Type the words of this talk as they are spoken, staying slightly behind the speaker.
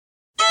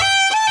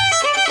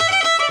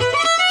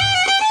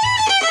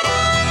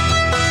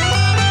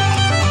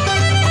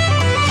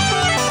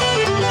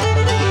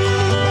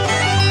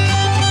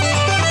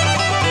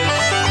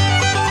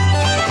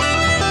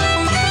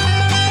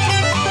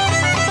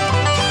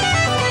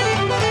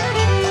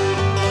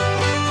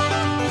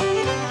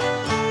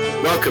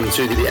welcome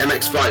to the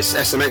MX Vice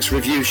SMX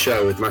review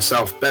show with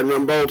myself, Ben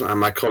Rumbold, and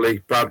my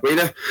colleague Brad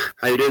Wheeler.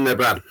 How you doing there,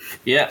 Brad?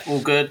 Yeah,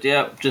 all good.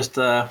 Yeah, just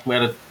we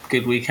had a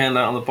good weekend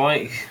out on the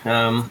bike.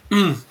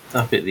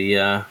 Up at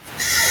the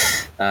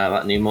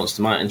that new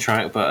Monster Mountain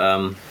track,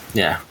 but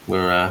yeah,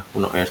 we're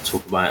not here to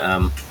talk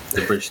about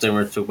the Bridgestone.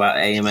 We're here to talk about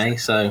AMA,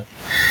 so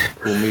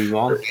we'll move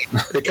on.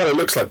 It kind of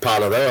looks like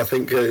Parla, though. I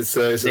think it's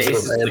a sort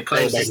of the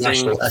closest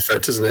national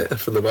effort, isn't it,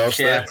 for the Welsh?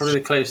 Yeah, there?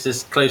 probably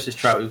the closest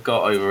track we've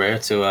got over here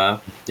to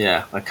a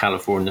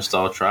California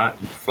style track,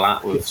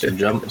 flat with some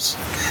jumps.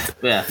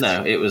 But yeah,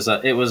 no, it was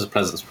a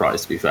pleasant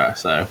surprise, to be fair.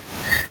 So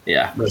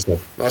yeah, that's good.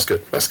 That's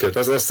good.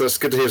 That's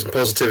good to hear some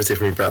positivity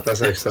from you, Brad. I'm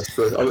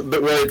a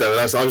bit worried though.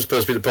 I'm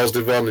supposed to be the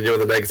positive one, and you're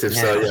the negative.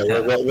 So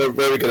yeah, where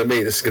are we going to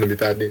meet? This is going to be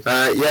bad news.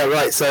 Yeah,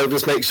 right. So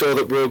just make sure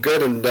that we're all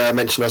good and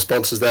mention our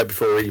sponsors there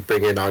before we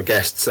bring in our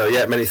guests. So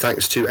yeah, many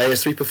thanks to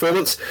AS3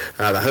 Performance,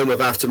 the home of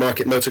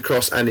aftermarket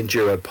motocross and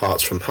enduro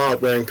parts, from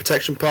hard-wearing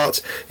protection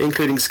parts,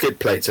 including skid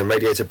plates and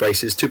radiator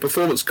braces, to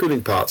performance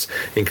cooling parts,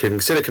 including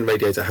silicone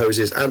radiator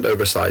hoses and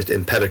oversized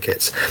impeller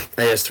kits.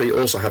 AS3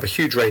 also have a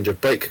huge range of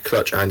brake,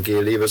 clutch and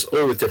gear levers,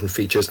 all with different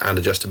features and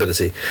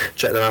adjustability.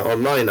 Check them out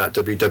online at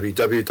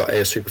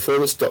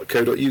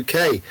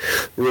www.as3performance.co.uk.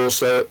 We're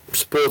also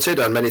supported,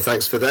 and many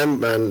thanks for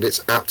them, and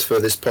it's apt for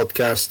this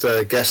podcast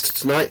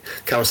guest tonight,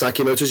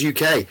 Kawasaki Motors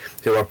UK,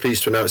 who are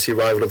pleased to announce the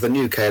arrival of the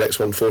new KLX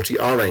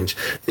 140R range.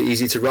 The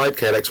easy-to-ride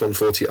KLX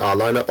 140R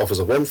lineup offers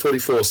a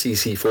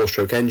 144cc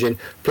four-stroke engine,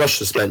 plush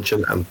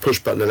suspension and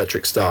push-button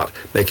electric start,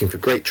 making for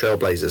great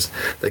trailblazers.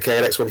 The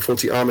KLX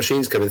 140R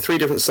machines come in 3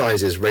 different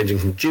sizes, ranging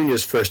from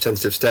junior's first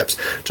tentative steps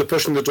to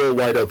pushing the door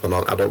wide open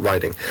on adult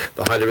riding.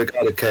 The highly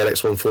regarded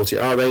KLX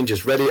 140R range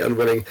is ready and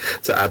willing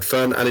to add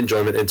fun and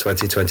enjoyment in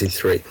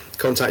 2023.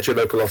 Contact your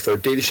local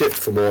off-road dealership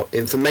for more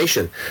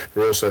information.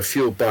 We're also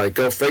fueled by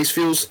Gulf Race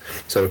Fuels,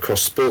 so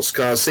across sports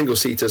cars,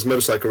 single-seaters,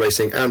 motorcycle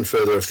racing and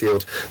further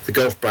afield, the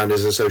Gulf brand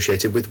is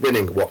associated with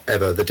winning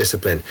whatever the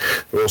discipline.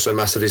 We're also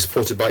massively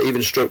supported by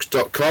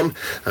evenstrokes.com,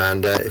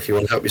 and if you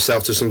want to help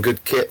yourself to some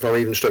good kit from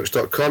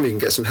evenstrokes.com, you can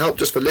get some help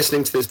just for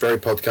listening to this very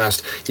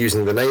podcast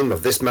using the name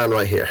of this man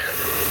right here.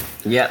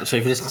 Yeah, so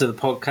if you listen to the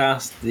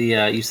podcast,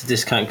 use the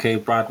discount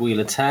code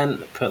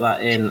BradWheeler10, put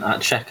that in at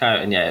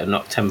checkout, and yeah, it'll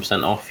knock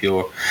 10% off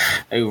your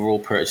overall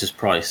purchase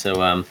price.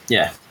 So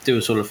yeah, do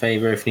us all a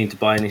favour. If you need to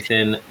buy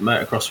anything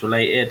motocross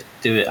related,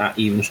 do it at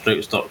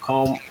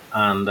evenstrokes.com,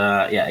 and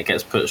yeah, it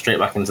gets put straight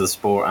back into the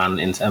sport and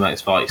into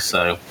MX Vice,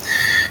 so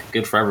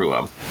good for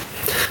everyone.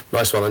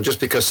 Nice one. And just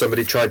because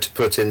somebody tried to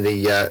put in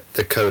the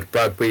code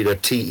Brad Wheeler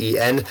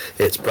TEN,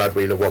 it's Brad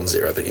Wheeler 10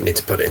 that you need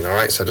to put in. All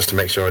right, so just to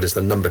make sure it is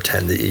the number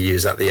 10 that you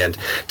use at the end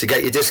to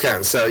get your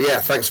discount. So yeah,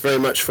 thanks very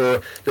much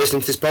for listening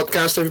to this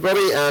podcast,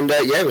 everybody. And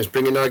yeah, let's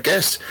bring in our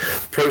guest,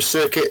 Pro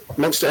Circuit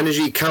Monster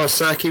Energy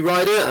Kawasaki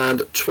rider and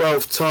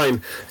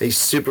 12-time a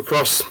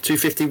Supercross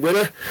 250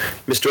 winner,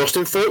 Mr.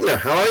 Austin Forkner.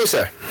 How are you,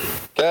 sir?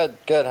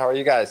 Good. How are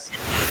you guys?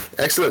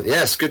 Excellent.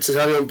 Yes, good to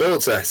have you on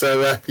board, sir.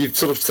 So you've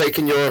sort of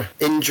taken your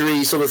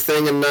injury sort of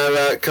thing and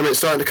now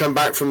starting to come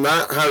back from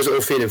that. How's it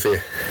all feeling for you?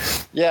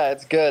 Yeah,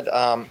 it's good.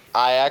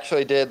 I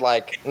actually did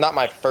not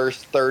my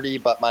first 30,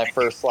 but my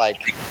first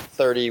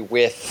 30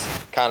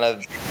 with kind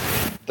of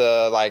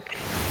the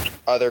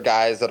other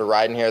guys that are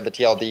riding here, the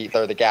TLD,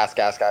 or the gas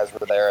guys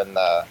were there, and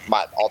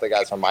all the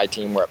guys from my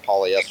team were at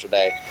Paula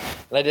yesterday.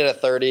 And I did a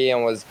 30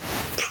 and was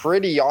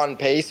pretty on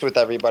pace with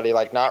everybody,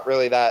 not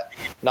really that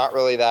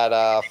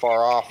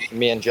far off.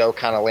 Me and Joe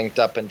kind of linked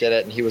up and did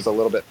it, and he was a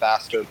little bit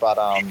faster, but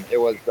it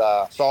was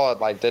solid.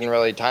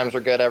 Times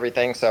were good,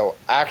 everything. So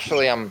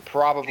actually, I'm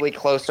probably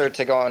closer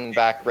to going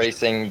back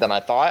racing than I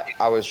thought.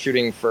 I was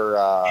shooting for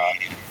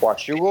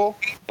Washougal,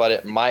 but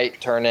it might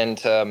turn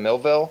into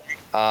Millville.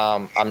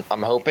 I'm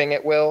hoping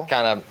it will.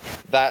 Kind of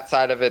that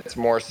side of it's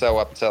more so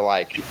up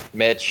to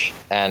Mitch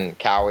and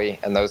Cowie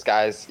and those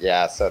guys.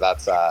 Yeah, so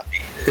that's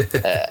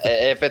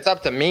if it's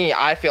up to me,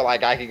 I feel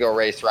like I could go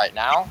race right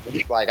now.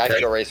 I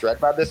could go race Red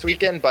Bud this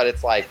weekend, but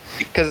it's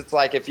because it's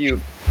if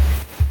you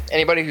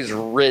anybody who's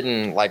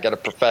ridden at a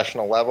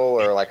professional level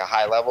or a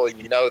high level,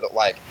 you know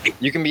that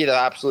you can be the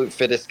absolute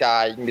fittest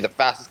guy, you can be the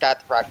fastest guy at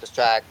the practice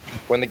track.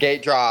 When the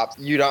gate drops,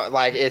 you don't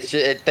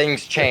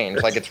things change.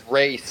 It's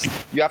race.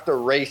 You have to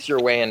race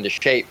your way into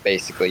shape,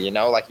 basically. You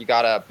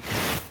gotta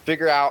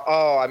figure out,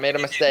 oh, I made a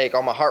mistake.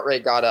 Oh, my heart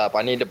rate got up.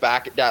 I need to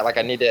back it down.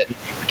 I need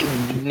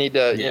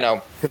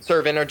to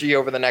conserve energy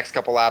over the next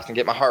couple laps and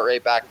get my heart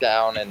rate back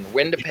down, and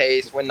when to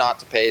pace, when not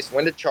to pace,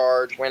 when to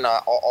charge, when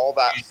not, all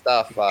that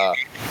stuff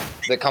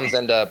that comes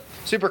into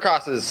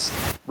Supercross is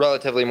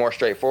relatively more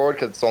straightforward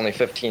because it's only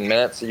 15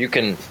 minutes. So you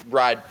can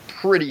ride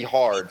pretty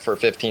hard for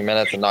 15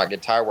 minutes and not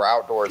get tired. Where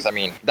outdoors,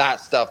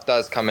 that stuff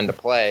does come into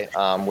play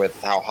with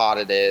how hot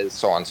it is,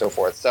 so on and so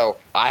forth. So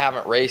I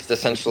haven't raced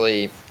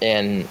essentially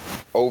in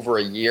over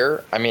a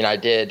year.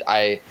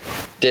 I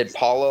did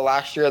Paulo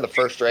last year, the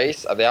first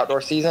race of the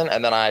outdoor season,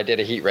 and then I did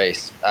a heat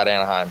race at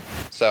Anaheim.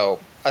 So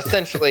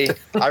essentially,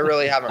 I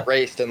really haven't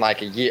raced in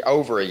like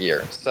over a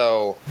year.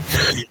 So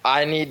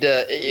I need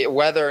to,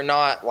 whether or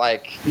not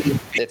like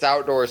it's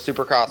outdoors,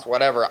 supercross,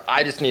 whatever,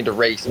 I just need to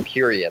race,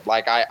 period.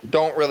 Like, I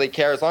don't really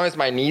care as long as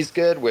my knee's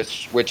good,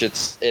 which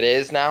it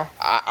is now.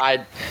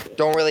 I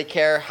don't really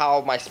care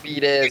how my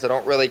speed is. I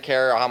don't really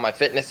care how my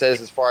fitness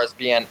is as far as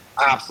being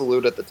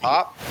absolute at the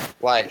top.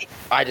 Like,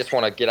 I just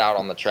want to get out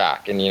on the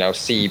track and,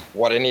 see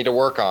what I need to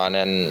work on.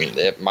 And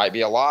it might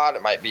be a lot,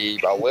 it might be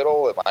a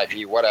little, it might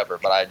be whatever,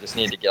 but I just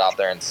need to get out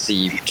there and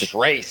just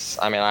race.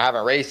 I mean, I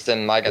haven't raced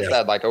in, like I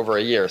said, like over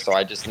a year. So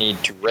I just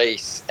need to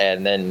race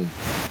and then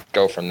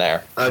go from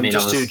there.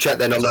 Just to check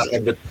then on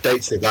the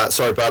dates of that.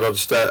 Sorry, Brad, I'll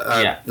just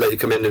let you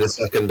come in a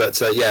second. But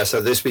so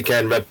this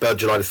weekend, Redbird,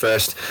 July the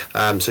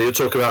 1st. So you're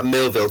talking about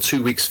Millville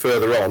 2 weeks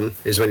further on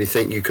is when you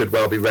think you could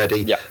well be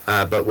ready. Yeah.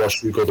 But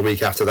Washougal the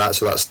week after that.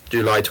 So that's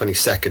July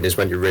 22nd is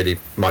when you really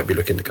might be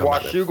looking to come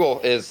back.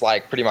 Washougal is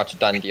like pretty much a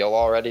done deal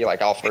already.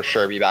 Like, I'll for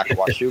sure be back at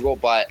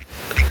Washougal. But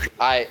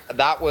I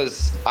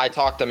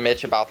talked to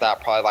Mitch about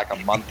that probably like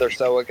a month or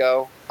so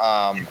ago.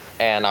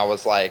 And I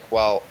was like,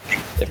 well,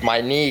 if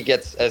my knee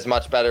gets as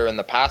much better in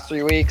the past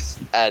 3 weeks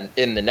and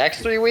in the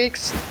next 3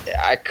 weeks,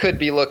 I could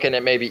be looking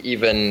at maybe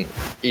even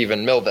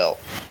Millville.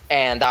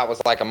 And that was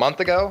like a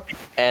month ago,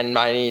 and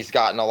my knee's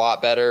gotten a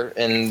lot better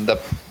in the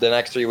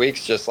next 3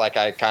 weeks, just like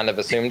I kind of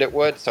assumed it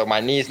would. So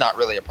my knee's not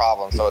really a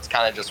problem. So it's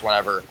kind of just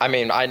whenever. I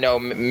mean, I know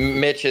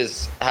Mitch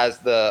has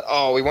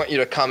we want you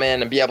to come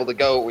in and be able to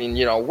go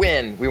and,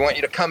 win. We want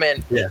you to come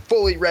in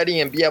fully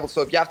ready and be able.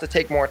 So if you have to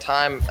take more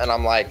time, and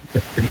I'm like,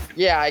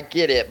 yeah, I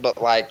get it, but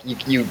like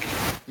you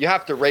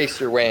have to race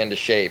your way into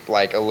shape,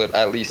 like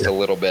at least a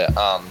little bit,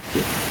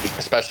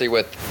 especially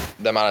with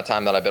the amount of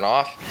time that I've been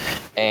off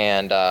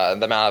and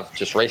the amount of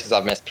just races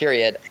I've missed,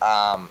 period.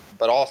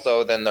 But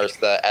also then there's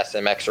the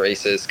SMX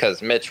races,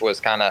 because Mitch was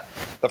kind of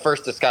the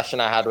first discussion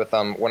I had with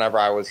him whenever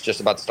I was just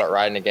about to start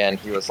riding again.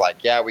 He was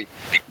like, yeah,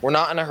 we're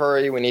not in a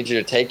hurry. We need you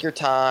to take your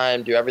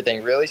time, do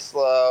everything really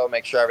slow,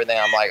 make sure everything.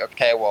 I'm like,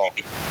 okay, well,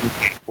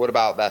 what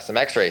about the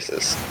SMX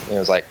races? And he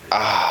was like,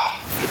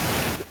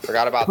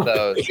 forgot about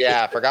those.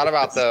 Yeah, forgot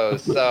about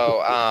those.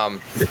 So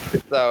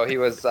he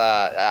was,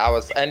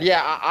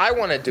 I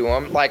want to do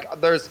them. Like,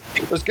 there's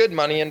good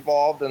money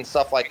involved and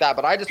stuff like that,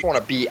 but I just want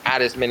to be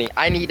at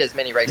I need as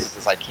many races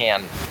as I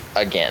can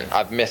again.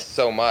 I've missed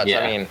so much. Yeah.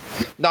 I mean,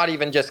 not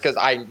even just because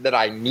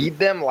I need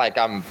them, like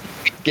I'm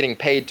getting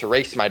paid to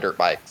race my dirt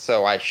bike,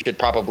 so I should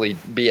probably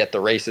be at the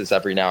races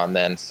every now and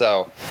then.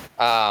 So,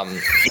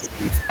 it's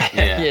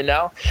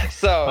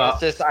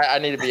just I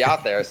need to be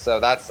out there. So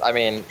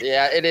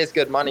it is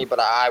good money, but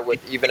I would,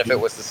 even if it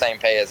was the same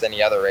pay as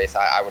any other race,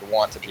 I would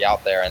want to be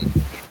out there, and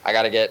I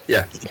got to get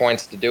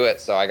points to do it.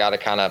 So I got to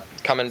kind of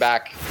coming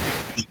back.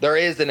 There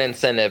is an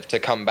incentive to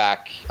come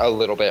back a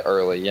little bit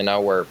early,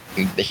 where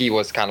he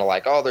was kind of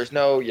like, oh, there's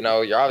no,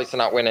 you're obviously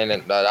not winning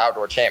the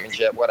outdoor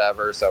championship,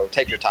 whatever. So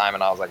take your time.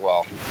 And I was like,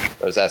 well,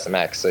 there's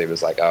SMX. So he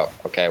was like, oh,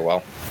 okay,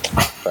 well,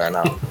 fair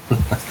enough.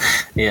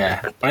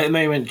 Yeah. But at the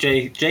moment,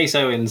 Jace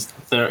Owens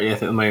 30th at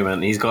the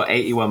moment. He's got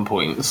 81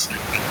 points.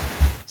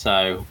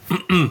 So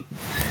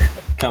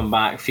come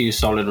back, few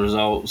solid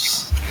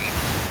results.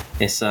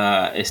 It's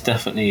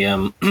definitely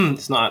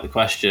it's not out of the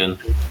question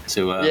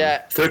to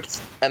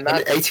and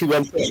that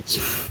 81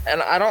 points.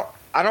 And I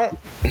don't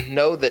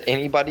know that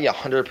anybody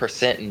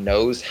 100%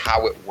 knows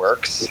how it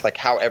works, like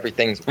how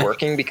everything's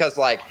working, because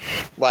like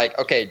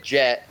okay,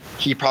 Jet,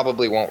 he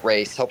probably won't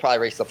race. He'll probably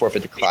race the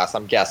 450 class.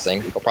 I'm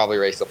guessing he'll probably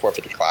race the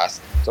 450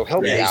 class. So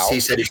he'll be out. He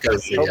said he's going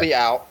to. He'll be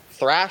out.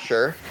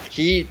 Thrasher,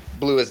 he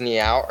blew his knee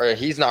out, or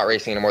he's not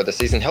racing anymore this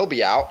season. He'll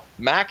be out.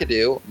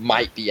 McAdoo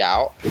might be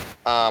out.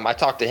 I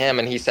talked to him,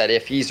 and he said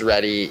if he's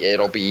ready,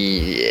 it'll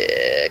be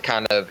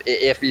kind of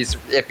if he's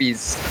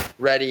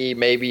ready,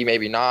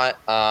 maybe not.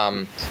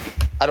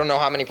 I don't know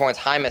how many points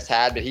Hymas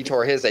had, but he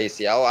tore his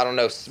ACL. I don't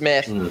know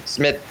Smith.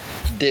 Smith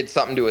did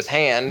something to his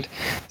hand,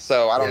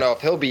 so I don't know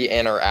if he'll be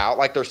in or out.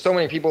 Like, there's so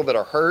many people that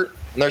are hurt,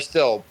 and there's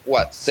still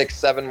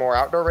 6-7 more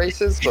outdoor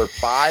races, or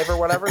 5 or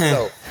whatever.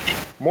 So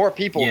more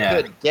people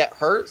could get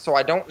hurt. So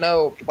I don't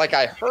know. Like,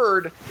 I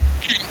heard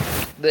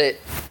that,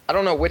 I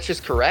don't know which is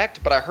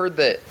correct, but I heard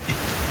that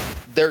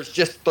there's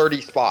just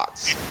 30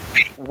 spots,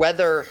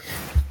 whether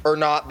or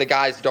not the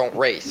guys don't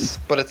race.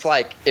 But it's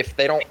like, if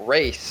they don't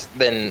race,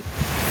 then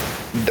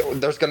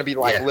there's going to be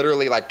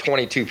literally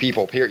 22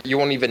 people here. You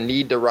won't even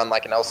need to run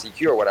like an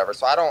LCQ or whatever.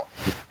 So I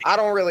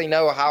don't really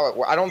know how it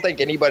works. I don't think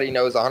anybody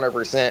knows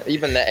 100%.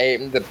 Even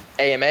the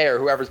AMA or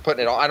whoever's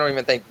putting it on, I don't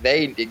even think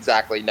they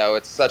exactly know.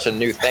 It's such a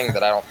new thing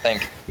that I don't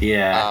think.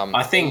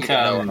 I think.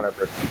 Know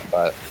 100%,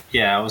 but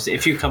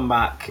if you come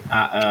back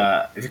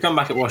at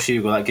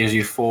Washougal, that gives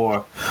you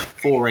four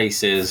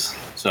races,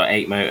 so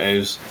 8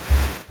 motos.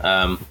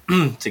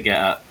 To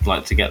get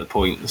the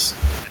points,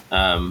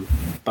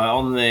 but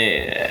on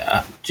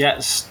the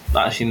Jet's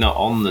actually not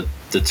on the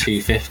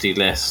 250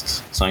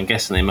 list, so I'm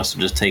guessing they must have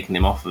just taken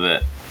him off of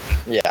it.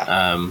 Yeah.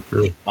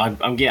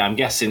 I'm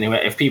guessing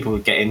if people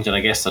get injured,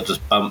 I guess they'll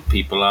just bump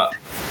people up.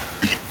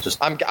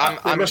 I'm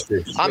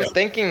Yeah.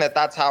 thinking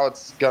that's how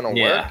it's gonna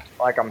Yeah. work.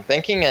 Like I'm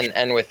thinking,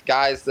 and with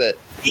guys that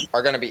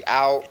are gonna be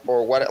out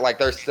or what, like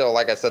there's still,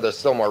 like I said, there's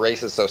still more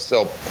races, so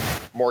still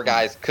more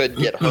guys could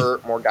get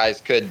hurt, more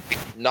guys could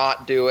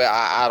not do it.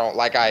 I don't,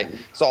 like, I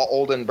saw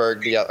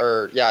Oldenburg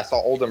I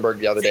saw Oldenburg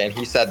the other day, and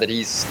he said that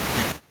he's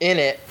in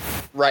it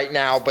right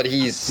now, but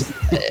he's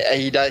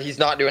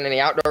not doing any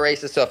outdoor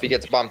races. So if he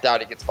gets bumped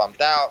out, he gets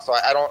bumped out. So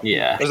I don't.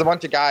 Yeah. There's a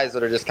bunch of guys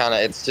that are just kind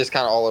of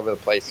all over the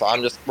place. So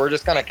we're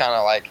just gonna kind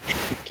of like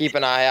keep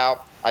an eye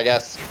out. I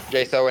guess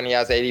Jace Owen, he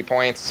has 80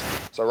 points.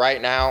 So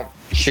right now,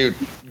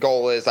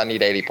 goal is I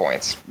need 80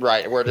 points.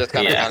 Right. We're just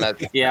gonna kind of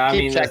keep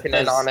checking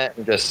in on it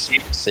and just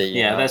see.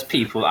 Yeah, there's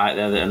people out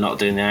there that are not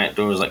doing the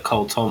outdoors, like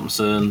Cole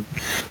Thompson,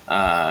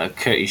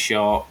 Curtis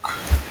Shock.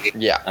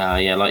 Yeah.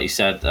 Yeah, like you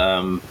said,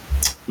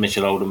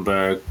 Mitchell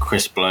Oldenburg,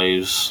 Chris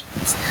Blows.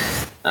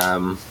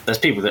 There's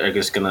people that are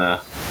just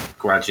gonna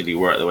gradually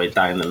work their way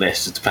down the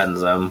list. It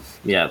depends.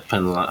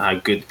 Depends on how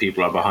good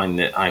people are behind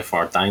it, how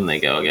far down they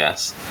go, I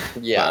guess.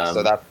 Yeah.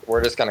 So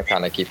we're just gonna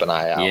kind of keep an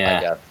eye out, I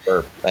guess,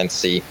 and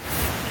see.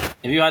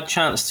 Have you had a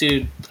chance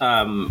to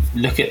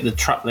look at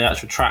the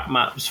actual track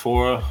maps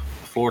for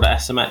the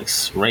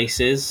SMX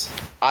races?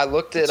 I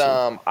looked at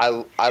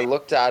I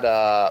looked at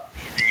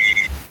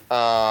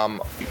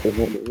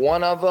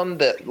one of them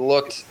that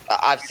looked.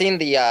 I've seen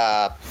the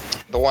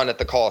one at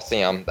the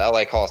Coliseum, the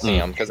LA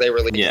Coliseum, because they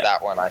released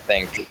that one. I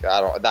think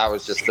that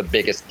was just the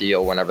biggest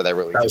deal whenever they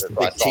released it.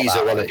 That was the big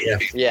teaser, wasn't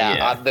it?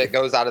 Yeah. That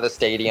goes out of the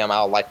stadium,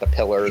 out like the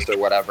pillars or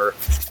whatever.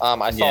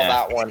 I saw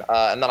that one,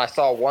 and then I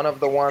saw one of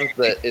the ones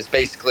that is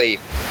basically.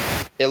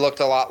 It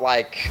looked a lot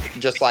like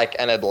just like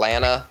an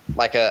Atlanta,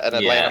 like an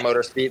Atlanta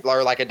Motor Speed,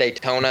 or like a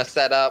Daytona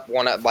setup.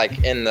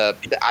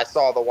 I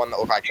saw the one that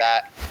looked like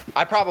that.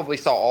 I probably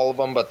saw all of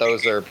them, but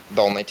those are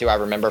the only two I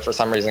remember for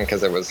some reason,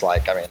 because it was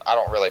like, I mean, I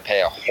don't really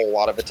pay a whole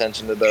lot of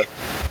attention to the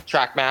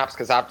track maps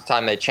because half the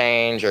time they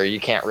change, or you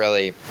can't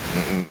really.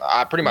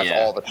 Pretty much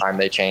all the time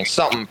they change.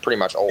 Something pretty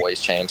much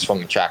always changed from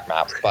the track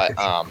maps, but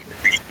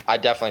I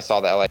definitely saw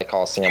the LA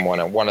Coliseum one,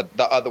 and one of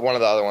the other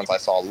ones I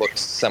saw looked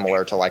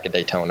similar to like a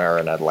Daytona or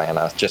an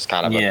Atlanta, just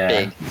kind of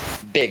a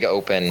big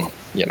open,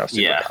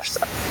 supercross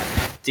track.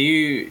 Do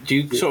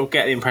you sort of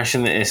get the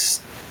impression that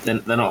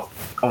they're not,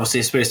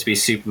 obviously it's supposed to be a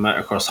super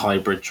motocross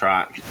hybrid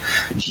track,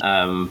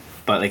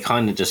 but they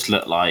kind of just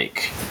look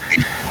like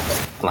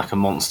a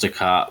Monster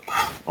Cup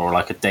or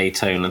like a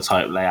Daytona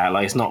type layout.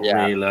 Like it's not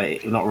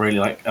really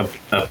like a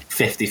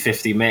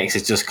 50-50 mix.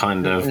 It's just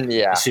kind of a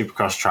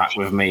supercross track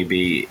with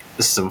maybe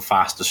some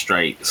faster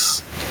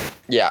straights.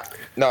 Yeah,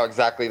 no,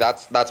 exactly.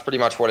 That's pretty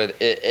much what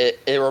it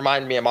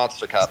reminded me of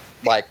Monster Cup,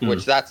 like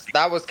which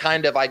that was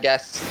kind of, I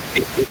guess,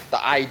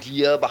 the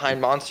idea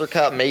behind Monster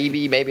Cup.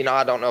 Maybe not.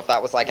 I don't know if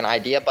that was like an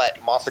idea,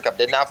 but Monster Cup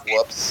didn't have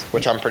whoops,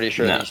 which I'm pretty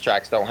sure these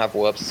tracks don't have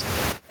whoops,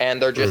 and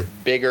they're just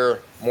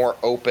bigger, more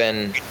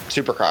open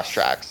supercross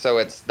tracks.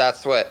 So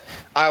that's what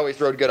I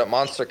always rode good at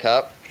Monster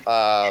Cup.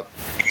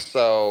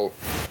 So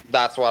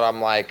that's what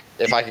I'm like,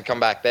 if I could come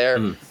back there.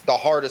 The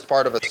hardest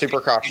part of a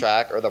supercross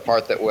track, or the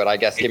part that would, I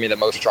guess, give me the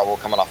most trouble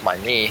coming off my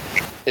knee,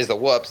 is the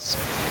whoops.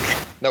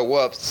 No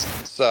whoops.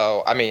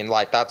 So, I mean,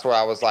 like, that's where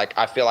I was like,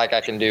 I feel like I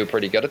can do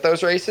pretty good at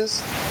those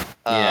races.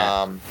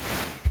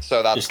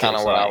 So that's kind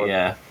of what I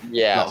was.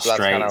 Yeah. Not so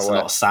straight, a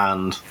lot of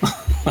sand.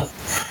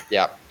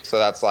 Yeah. So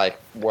that's like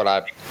what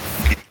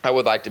I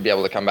would like to be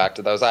able to come back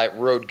to those. I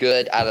rode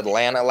good at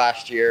Atlanta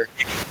last year,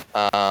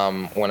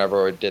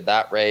 whenever we did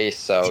that race.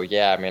 So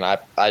yeah, I mean,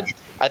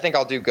 I think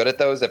I'll do good at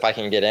those if I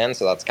can get in.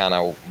 So that's kind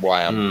of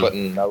why I'm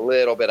putting a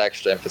little bit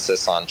extra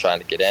emphasis on trying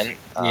to get in.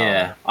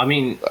 I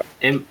mean,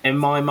 in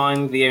my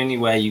mind, the only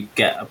way you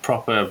get a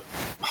proper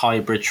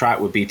hybrid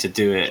track would be to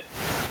do it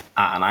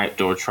at an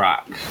outdoor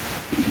track,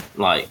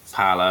 like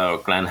Palo or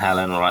Glen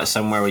Helen, or like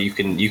somewhere where you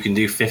can do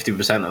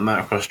 50% of the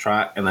motocross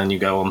track and then you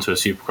go onto a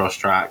supercross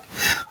track.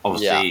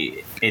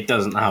 Obviously, it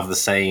doesn't have the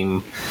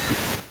same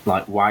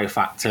like wow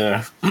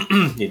factor.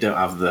 You don't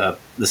have the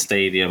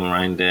stadium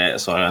around it,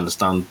 so I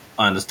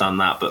understand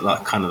that, but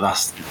that kind of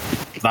that's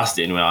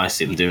the only way I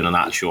see them doing an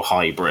actual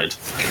hybrid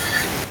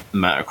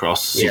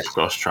motocross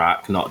supercross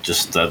track, not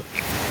just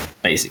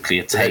basically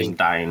a tamed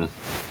down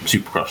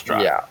supercross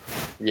track.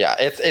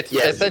 It's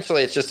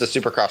essentially it's just a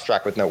supercross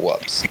track with no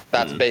whoops.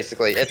 That's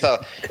basically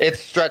it's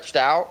stretched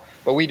out,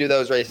 but we do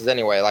those races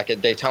anyway. Like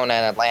at Daytona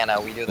and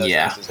Atlanta, we do those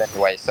races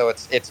anyway. So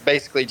it's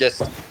basically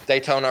just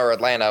Daytona or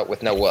Atlanta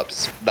with no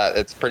whoops.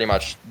 It's pretty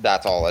much,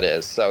 that's all it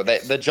is. So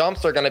the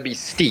jumps are going to be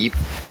steep.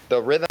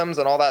 The rhythms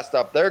and all that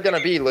stuff, they're going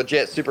to be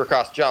legit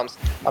supercross jumps.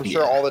 I'm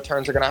sure all the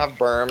turns are going to have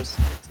berms.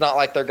 It's not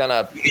like they're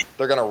gonna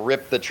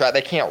rip the track.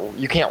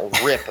 You can't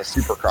rip a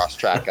supercross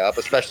track up,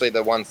 especially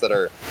the ones that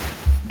are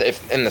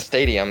in the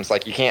stadiums.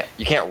 Like you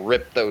can't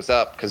rip those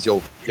up because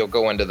you'll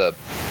go into the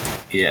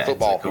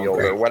football field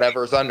or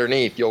whatever's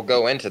underneath. You'll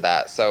go into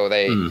that. So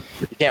you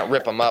can't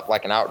rip them up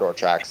like an outdoor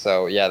track.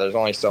 So yeah, there's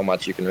only so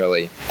much you can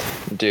really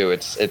do.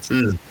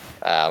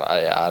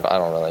 I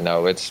don't really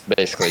know. It's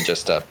basically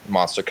just a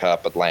Monster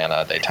Cup,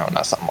 Atlanta,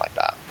 Daytona, something like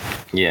that.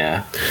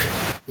 Yeah,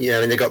 Yeah,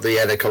 I mean, they got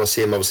the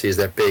Coliseum obviously is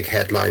their big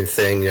headline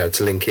thing,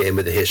 to link it in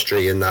with the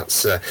history, and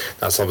that's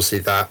obviously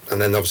that. And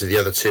then obviously the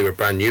other two are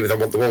brand new. The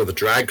one with the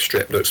drag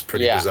strip looks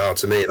pretty bizarre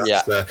to me.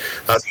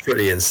 That's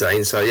pretty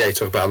insane. So yeah, you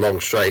talk about a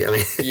long straight. I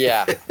mean,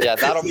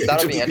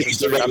 that'll be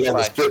interesting.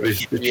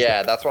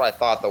 That's what I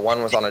thought. The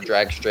one was on a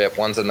drag strip,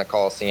 one's in the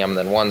Coliseum, and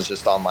then one's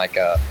just on like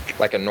a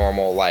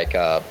normal like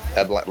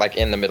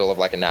in the middle of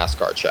like a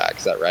NASCAR track.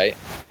 Is that right?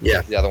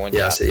 Yeah. The other one.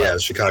 Yeah, the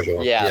Chicago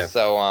one. Yeah.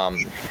 So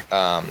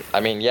I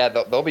mean,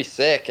 they'll be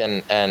sick,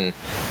 and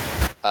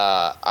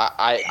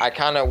I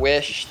kind of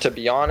wish, to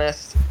be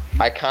honest,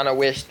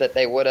 that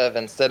they would have,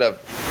 instead of,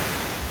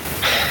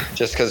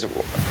 just because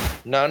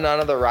none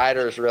of the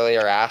riders really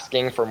are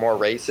asking for more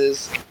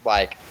races.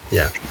 Like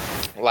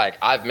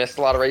I've missed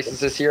a lot of races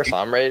this year, so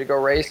I'm ready to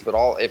go race.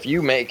 But if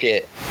you make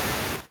it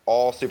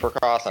all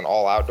Supercross and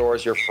all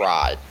outdoors, you're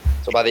fried.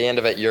 So by the end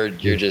of it, you're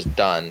just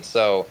done.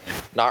 So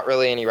not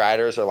really any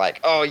riders are like,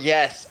 oh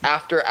yes,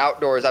 after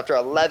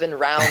 11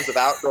 rounds of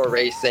outdoor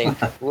racing,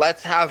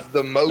 let's have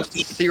the most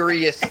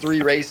serious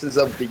 3 races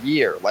of the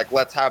year. Like,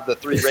 let's have the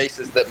 3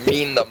 races that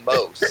mean the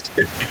most.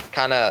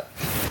 Kind of,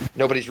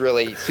 nobody's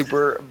really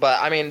super,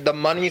 but I mean, the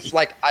money's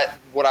like,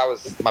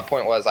 my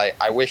point was,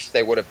 I wish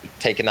they would have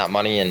taken that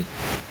money and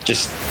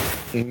just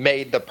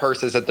made the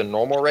purses at the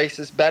normal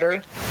races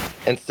better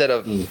instead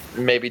of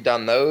maybe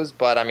done those.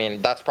 But I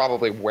mean, that's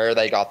probably where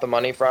they got the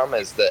money from,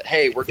 is that,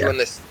 hey, we're doing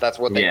this. That's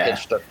what they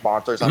pitched to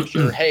sponsors, I'm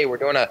sure. Hey, we're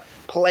doing a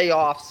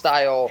playoff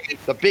style,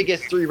 the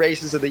biggest 3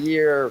 races of the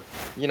year,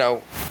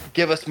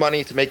 give us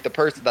money to make the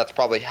purse. That's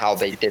probably how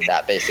they did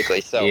that, basically.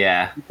 So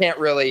you can't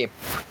really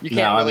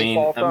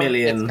fall from.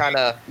 It's kind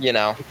of,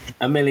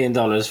 $1 million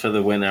for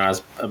the winner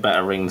has a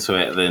better ring to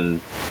it than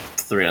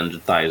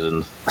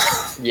 300,000.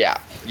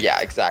 Yeah,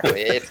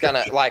 exactly. It's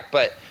gonna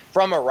but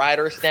from a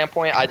rider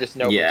standpoint, I just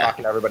know from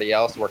talking to everybody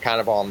else, we're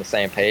kind of all on the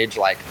same page.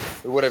 Like,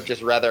 we would have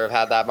just rather have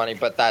had that money,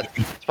 but that's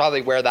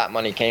probably where that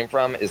money came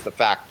from, is the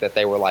fact that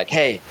they were like,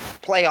 hey,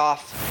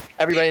 playoffs.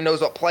 Everybody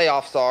knows what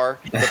playoffs are.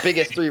 The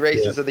biggest 3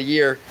 races of the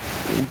year.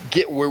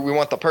 We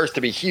want the purse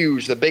to be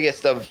huge, the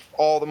biggest of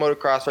all the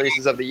motocross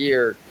races of the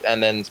year.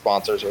 And then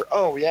sponsors are,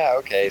 oh yeah,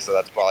 okay. So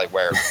that's probably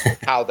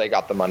how they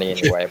got the money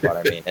anyway. But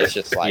I mean, it's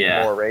just like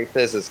more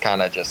races is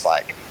kind of just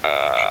like,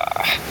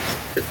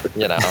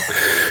 You're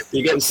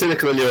getting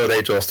cynical in your old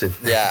age, Austin.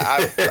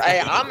 Yeah,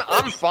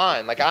 I'm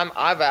fine. Like I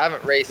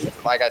haven't raced.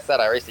 Like I said,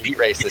 I raced a heat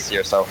race this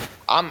year, so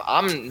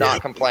I'm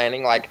not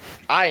complaining. Like,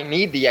 I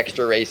need the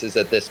extra races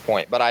at this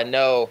point, but I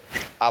know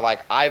I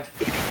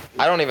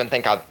don't even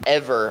think I've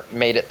ever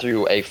made it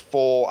through a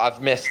full.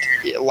 I've missed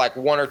like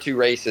 1 or 2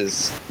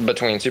 races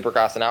between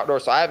Supercross and outdoor,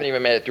 so I haven't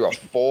even made it through a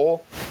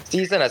full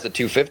season as a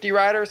 250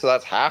 rider. So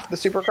that's half the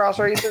Supercross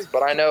races.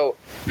 But I know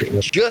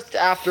just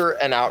after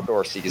an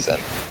outdoor season,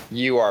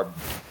 you are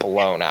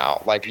blown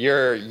out. Like,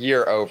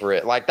 you're over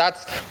it. Like,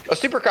 that's a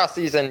Supercross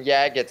season.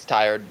 Yeah, it gets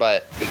tired,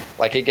 but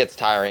it gets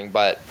tiring.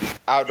 But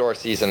outdoor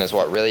season is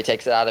what really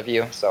takes it out of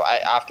you. So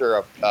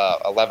after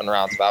 11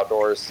 rounds of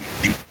outdoors,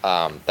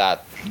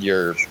 that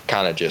you're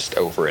kind of just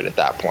over it at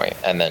that point.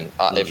 And then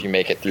if you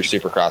make it through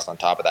Supercross on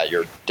top of that,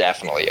 you're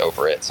definitely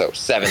over it. So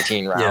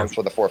 17 rounds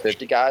for the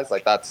 450 guys,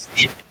 like that's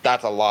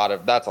a lot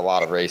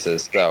of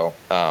races. So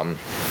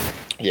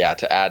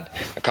to add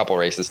a couple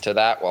races to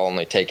that while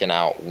only taking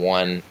out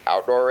 1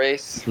 outdoor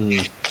race,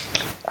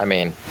 I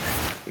mean,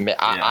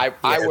 I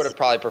would have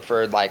probably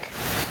preferred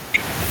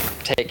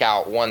take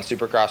out 1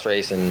 Supercross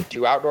race and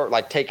 2 outdoor,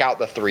 take out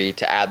the 3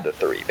 to add the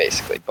 3,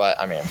 basically. But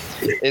I mean,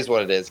 it is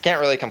what it is. Can't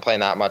really complain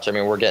that much. I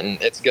mean,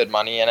 it's good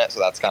money in it, so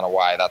that's kind of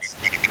why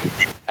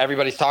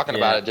everybody's talking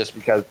about it, just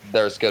because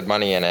there's good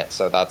money in it.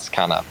 So that's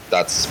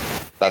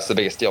the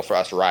biggest deal for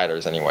us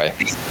riders anyway.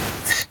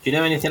 Do you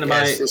know anything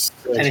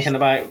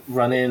about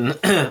running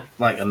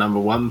like a number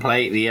 1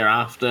 plate the year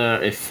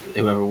after? If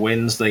whoever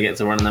wins, they get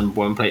to run a number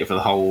 1 plate for the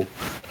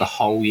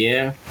whole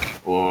year,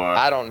 or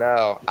I don't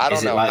know.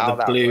 Is it like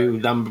the blue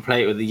number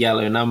plate with the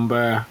yellow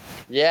number?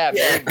 Yeah,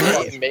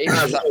 maybe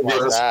something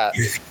like that.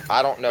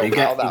 I don't know. You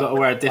got to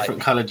wear a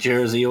different colored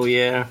jersey all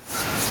year.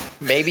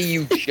 Maybe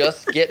you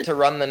just get to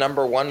run the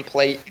number 1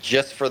 plate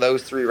just for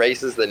those 3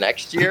 races the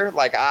next year.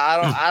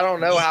 I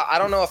don't know how. I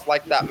don't know if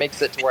that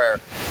makes it to where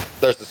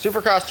there's the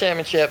Supercross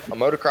Championship, a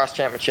Motocross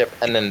Championship,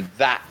 and then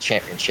that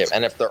championship.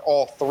 And if they're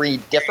all 3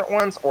 different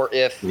ones, or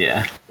if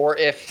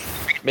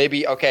maybe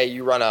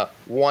you run a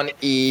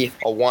 1E,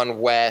 a 1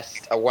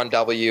 West, a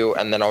 1W,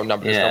 and then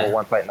number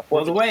 1 plate in the 4th.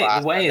 Well, the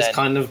way it's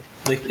kind of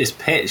is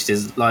pitched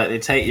is they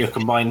take your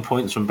combined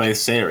points from both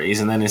series,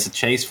 and then it's a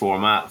chase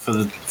format for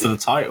the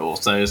title.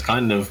 So it's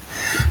kind of,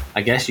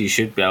 I guess you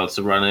should be able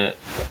to run it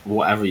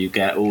whatever you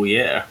get all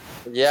year.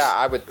 Yeah,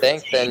 I would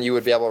think then you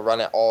would be able to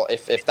run it all.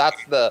 If that's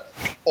the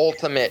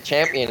ultimate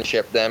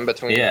championship then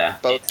between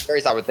both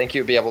series, I would think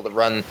you would be able to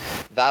run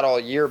that all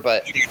year.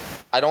 But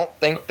I don't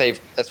think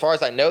as far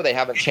as I know, they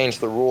haven't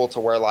changed the rule to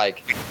where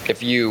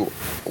if you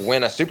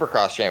win a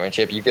Supercross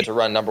championship, you get to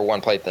run number 1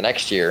 plate the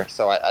next year.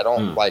 So I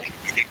don't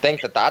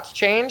think that's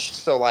changed.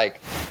 So I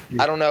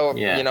don't know if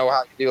you know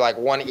how to do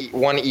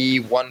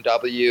 1E,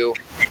 1W,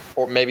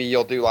 or maybe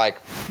you'll do like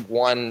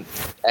one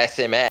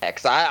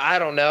SMX. I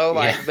don't know.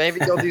 Like maybe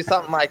you'll do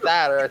something like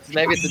that, or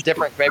maybe it's a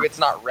different. Maybe it's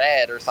not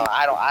red or something.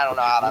 I don't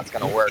know how that's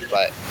gonna work,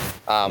 but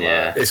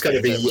it's got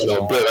to be yellow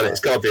and blue, and it's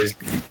got to be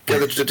get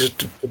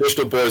the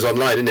traditional boys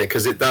online, isn't it?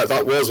 Because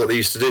that was what they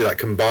used to do, that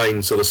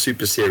combined sort of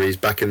super series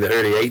back in the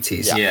early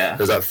 80s. Yeah.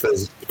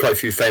 There's quite a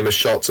few famous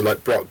shots of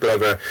like Brock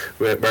Glover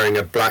wearing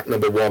a black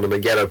number 1 and a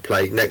yellow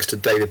plate next to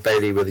David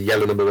Bailey with a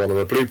yellow number 1 and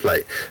a blue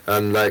plate,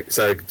 and like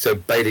so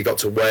Bailey got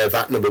to wear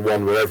that number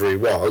 1 wherever he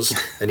was,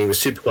 and he was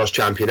Supercross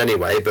champion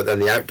anyway, but then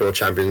the outdoor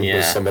champion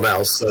was someone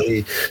else, so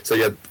you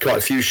had quite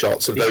a few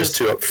shots of those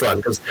two up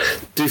front. Because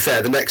to be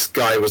fair, the next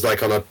guy was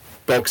like on a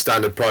bog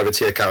standard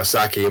privateer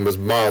Kawasaki and was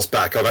miles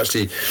back. I've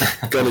actually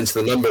gone into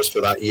the numbers for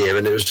that year,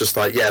 and it was just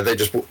like,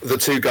 the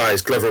two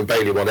guys, Glover and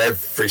Bailey, won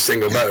every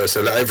single motor.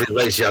 So every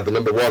race you had the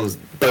number 1s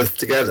both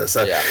together.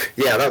 So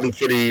that'd be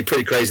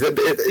pretty crazy. In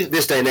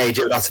this day and age,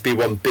 it would have to be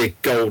one big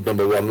gold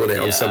number 1, wouldn't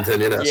it, on something,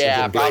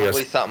 Yeah,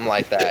 probably something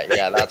like that.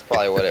 Yeah, that's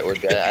probably what it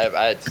would be.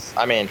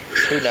 I mean,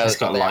 who knows? It's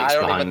got lights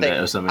behind it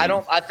or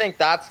something. I think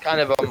that's kind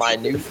of a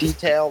minute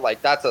detail.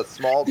 Like that's a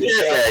small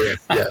detail.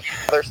 Yeah.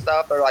 Other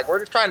stuff, they're like, we're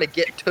just trying to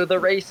get to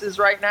the races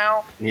right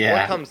now. Yeah.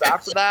 What comes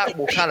after that,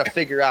 we'll kind of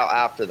figure out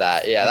after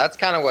that. Yeah, that's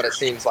kind of what it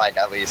seems like,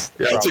 at least.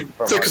 Yeah,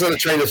 took us on a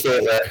train of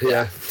thought there.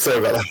 Yeah, sorry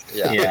about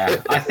that.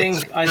 Yeah. I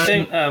think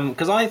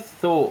because I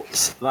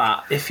thought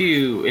that if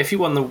you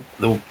won the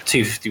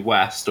 250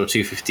 West or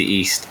 250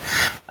 East,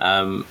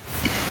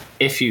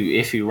 if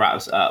you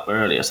wrapped it up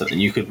early or something,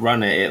 you could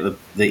run it at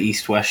the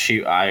East-West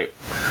shootout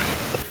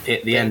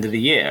at the end of the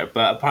year.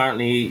 But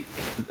apparently,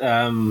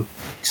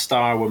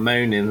 Star were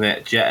moaning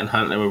that Jet and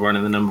Hunter were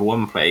running the number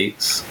 1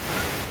 plates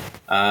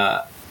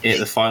at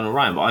the final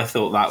round. But I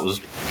thought that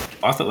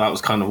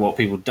was kind of what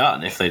people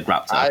done if they'd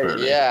wrapped up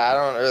early. Yeah, I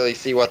don't really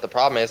see what the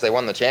problem is. They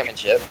won the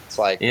championship. It's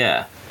like,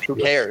 who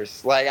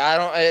cares? Like, I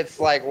don't. It's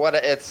like what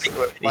it's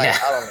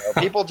like. I don't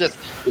know. People just.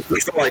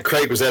 It's not like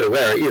Craig was there to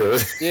wear it either.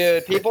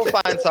 Dude, people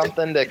find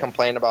something to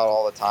complain about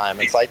all the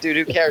time. It's like, dude,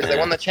 who cares? They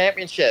won the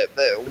championship.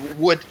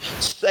 Would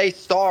say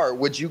Star,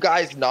 would you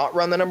guys not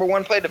run the number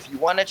 1 plate if you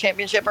won a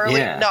championship early?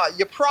 Yeah. No,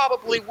 you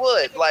probably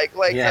would. Like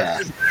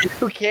that's just,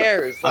 who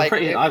cares? Like,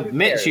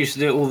 Mitch used to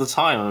do it all the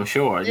time. I'm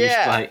sure. He used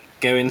to, like,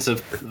 go into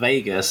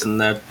Vegas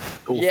and all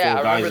 4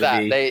 guys would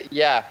be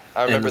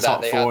I remember in the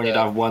top 4, and you'd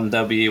have 1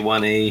 W,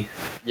 1 E.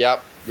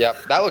 Yep.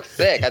 That looks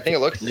sick. I think it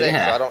looks sick. So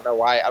I don't know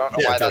why.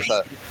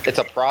 It's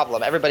a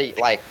problem. Everybody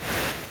like.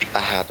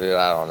 Dude,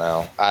 I don't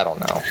know.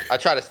 I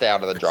try to stay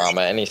out of the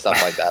drama, any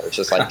stuff like that. It's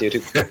just like, dude,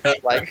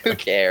 who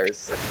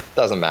cares?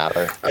 Doesn't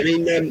matter. I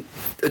mean,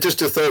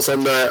 just your thoughts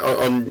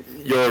on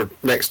your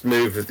next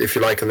move, if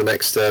you like, in the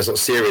next sort of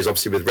series,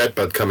 obviously with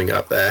Redbud coming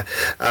up there.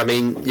 I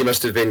mean, you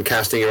must have been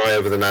casting your eye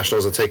over the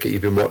Nationals. I take it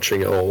you've been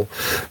watching it all.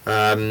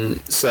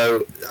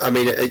 So, I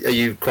mean, are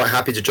you quite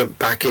happy to jump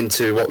back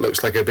into what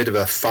looks like a bit of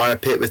a fire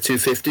pit with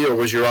 250, or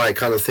was your eye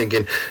kind of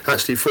thinking,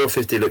 actually,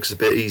 450 looks a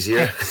bit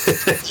easier?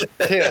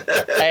 Dude,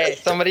 hey,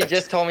 somebody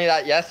just told me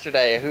that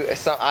yesterday.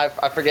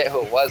 I forget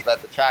who it was, but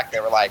at the track, they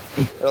were like,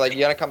 you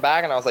gonna come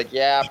back? And I was like,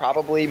 yeah,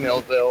 probably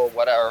Millville,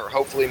 whatever.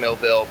 Hopefully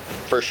Millville,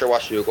 for sure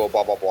Washougal,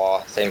 blah blah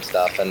blah, same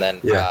stuff. And then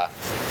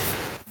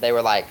they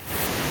were like,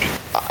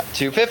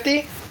 250,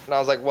 and I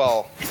was like,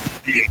 well,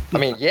 I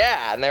mean,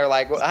 yeah. And they were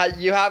like, well,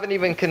 you haven't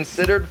even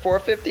considered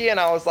 450, and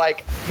I was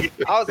like,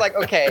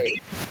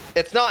 okay.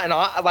 It's not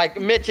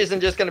like Mitch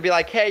isn't just going to be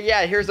like, hey,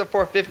 yeah, here's a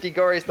 450,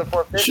 go race the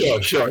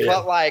 450. Sure, yeah.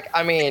 But like,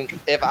 I mean,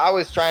 if I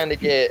was trying to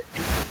get,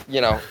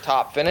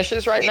 top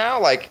finishes right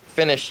now, like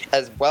finish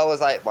as well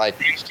as I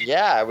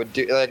would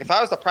do. Like if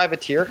I was a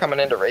privateer coming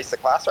in to race the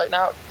class right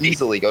now,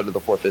 easily go to the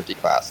 450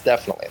 class,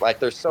 definitely. Like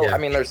there's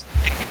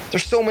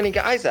so many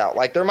guys out.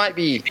 Like there might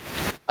be,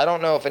 I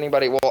don't know if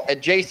anybody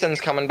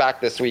Jason's coming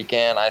back this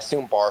weekend. I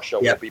assume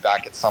Barsha will be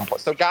back at some point.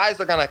 So guys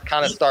are going to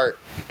kind of start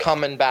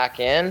coming back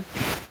in.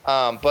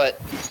 But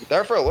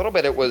there for a little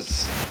bit, it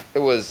was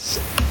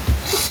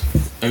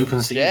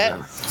open season. Jet,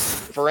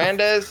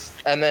 Ferrandez,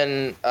 and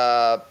then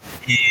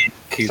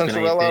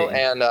Cincerillo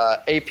and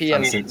AP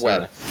and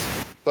Webb.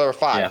 So there were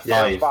 5.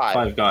 Yeah,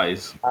 five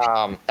guys.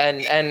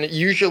 And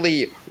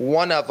usually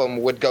one of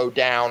them would go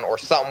down or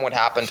something would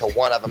happen to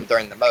one of them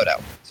during the moto.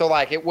 So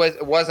like it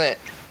wasn't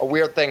a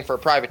weird thing for a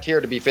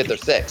privateer to be 5th or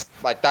 6th.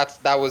 Like that's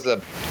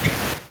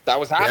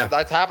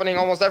happening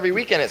almost every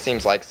weekend, it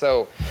seems like.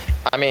 So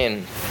I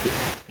mean,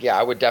 yeah,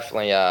 I would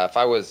definitely if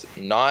I was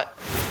not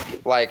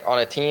like on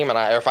a team or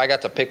if I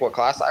got to pick what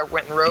class I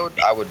went and rode,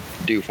 I would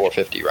do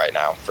 450 right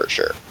now for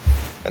sure.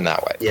 In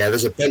that way. Yeah,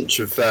 there's a bunch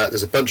of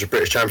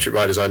British Championship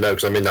riders I know,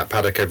 because I'm in that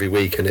paddock every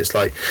week, and it's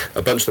like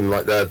a bunch of them.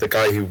 Like the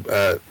guy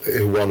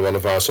who won one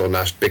of our sort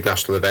of big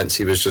national events,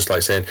 he was just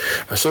like saying,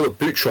 I saw that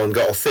Boutron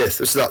got a 5th.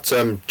 This is that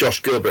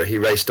Josh Gilbert. He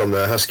raced on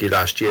the Husky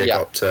last year.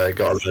 Got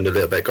around a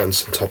little bit, got in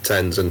some top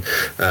 10s, and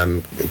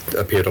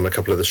appeared on a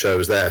couple of the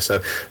shows there.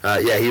 So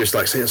he was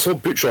like saying, I saw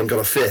Boutron got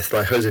a 5th,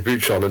 like Jose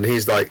Boutron, and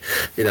he's like,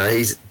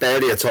 he's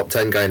barely a top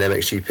 10 guy in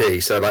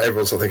MXGP. So like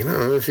everyone's sort of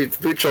thinking, if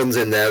Boutron's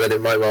in there, then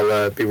it might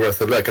well be worth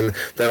a look, and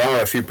there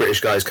are a few British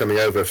guys coming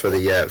over for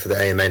the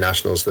AMA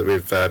Nationals that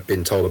we've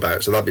been told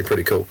about, so that'd be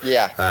pretty cool.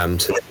 Yeah.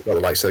 So you've got the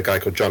likes of a guy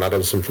called John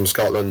Adamson from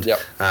Scotland, Yep.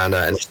 and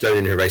an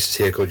Estonian who races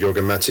here called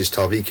Jorgen Matsis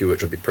Talviku,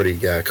 which would be pretty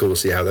cool to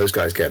see how those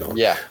guys get on.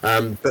 Yeah.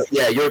 But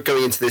yeah, you're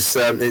going into this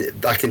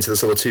back into the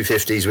sort of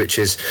 250s, which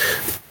is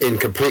in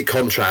complete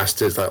contrast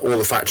to like all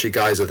the factory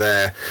guys are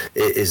there.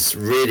 It is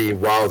really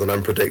wild and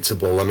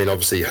unpredictable. I mean,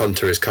 obviously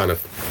Hunter is kind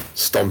of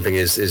stomping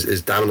his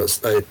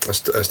dominance,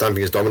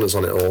 stamping his dominance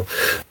on it all.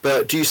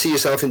 But do you see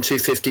yourself in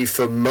 250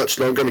 for much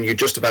longer? I mean, you're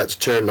just about to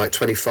turn like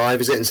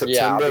 25, is it, in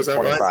September? Yeah, is that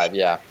 25, right?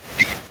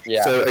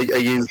 yeah. So are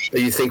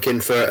you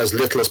thinking for as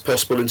little as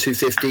possible in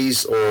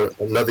 250s, or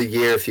another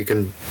year if you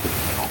can,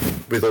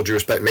 with all due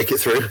respect, make it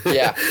through?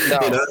 Yeah.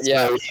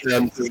 No,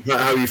 So,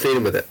 how are you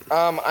feeling with it?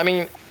 I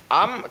mean,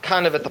 I'm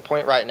kind of at the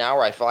point right now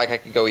where I feel like I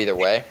could go either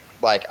way.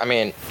 Like, I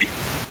mean,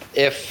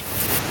 if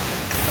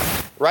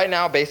right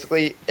now,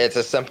 basically, it's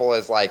as simple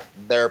as like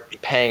they're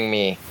paying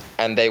me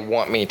and they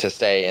want me to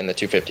stay in the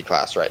 250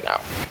 class right now.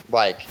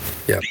 Like,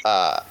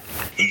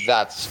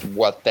 that's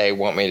what they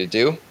want me to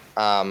do.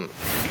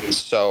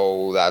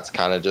 So that's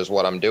kind of just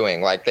what I'm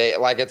doing. Like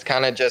it's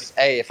kind of just,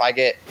 hey, if I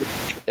get,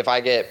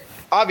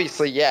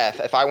 obviously, yeah,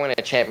 if I win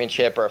a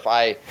championship, or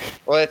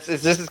this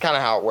is kind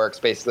of how it works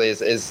basically,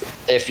 is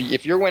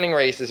if you're winning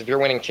races, if you're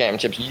winning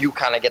championships, you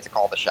kind of get to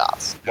call the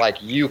shots.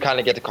 Like, you kind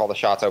of get to call the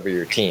shots over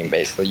your team,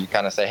 basically. You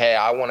kind of say, hey,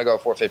 I want to go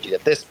 450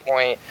 at this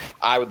point.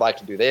 I would like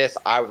to do this.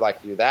 I would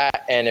like to do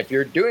that. And if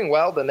you're doing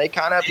well, then they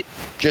kind of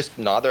just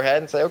nod their head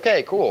and say,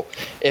 okay, cool.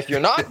 If you're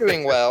not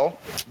doing well,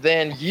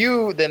 then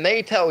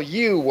they tell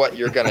you what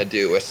you're going to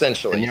do,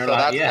 essentially. So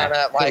that's kind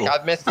of like, cool.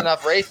 I've missed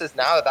enough races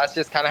now that's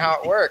just kind of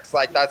how it works.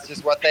 Like, that's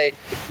just what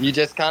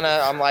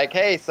I'm like,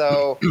 hey,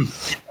 so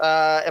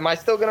am I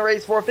still going to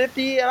race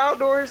 450 at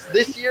outdoors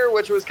this year,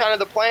 which was kind of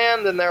the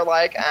plan? Then they're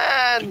like,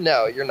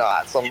 no, you're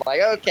not. So I'm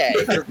like, okay,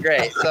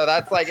 great. So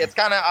that's like, it's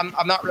kind of,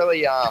 I'm not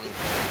really,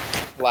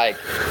 like,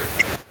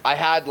 I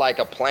had like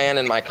a plan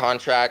in my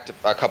contract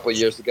a couple of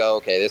years ago.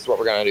 Okay, this is what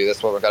we're going to do. This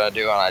is what we're going to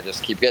do. And I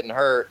just keep getting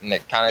hurt, and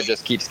it kind of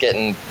just keeps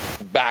getting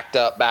backed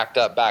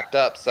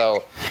up.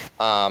 So,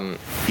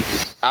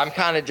 I'm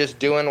kind of just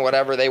doing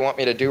whatever they want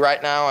me to do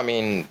right now. I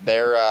mean,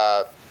 they're,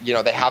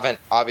 they haven't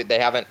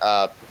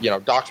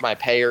docked my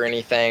pay or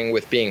anything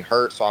with being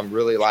hurt. So I'm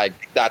really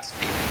like, that's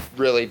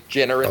really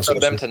generous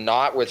of them to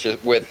not, which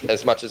is with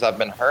as much as I've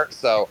been hurt.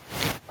 So,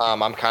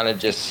 I'm kind of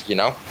just,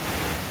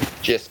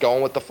 just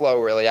going with the flow,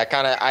 really. I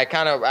kind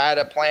of had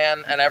a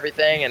plan and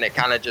everything, and it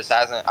kind of just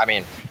hasn't. I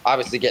mean,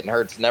 obviously getting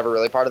hurt is never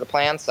really part of the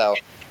plan, so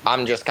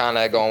I'm just kind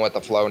of going with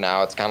the flow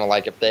now. It's kind of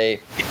like if they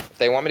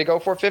want me to go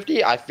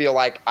 450, I feel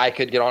like I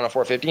could get on a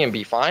 450 and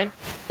be fine.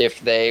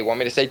 If they want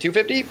me to say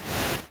 250,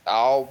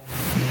 I'll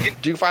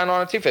do fine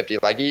on a 250.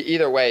 Like,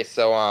 either way.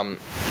 So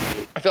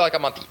I feel like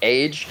I'm at the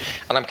age,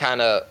 and I'm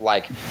kind of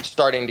like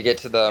starting to get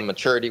to the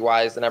maturity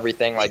wise and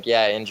everything. Like,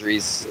 yeah,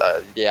 injuries,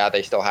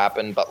 they still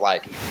happen, but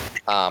like,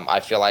 I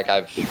feel like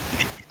I've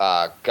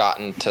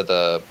gotten to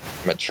the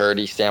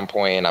maturity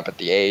standpoint and up at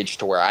the age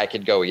to where I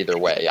could go either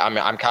way.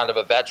 I'm kind of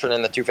a veteran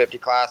in the 250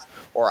 class,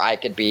 or I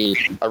could be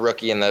a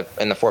rookie in the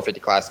 450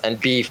 class and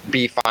be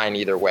fine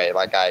either way.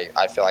 Like,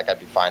 I feel like I'd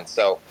be fine.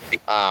 So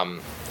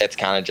it's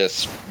kind of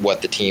just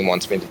what the team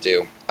wants me to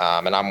do.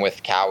 And I'm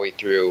with Cowie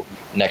through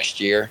next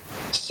year.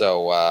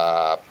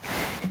 So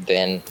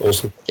then,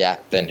 awesome. Yeah,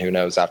 then who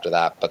knows after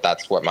that? But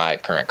that's what my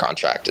current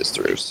contract is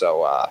through.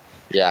 So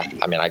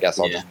I mean, I guess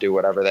I'll just do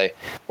whatever they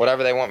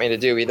want me to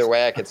do. Either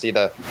way, I could see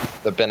the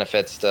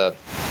benefits to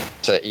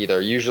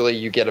either. Usually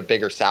you get a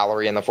bigger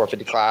salary in the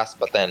 450 class,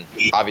 but then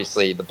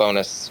obviously the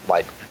bonus,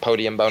 like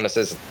podium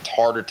bonuses, it's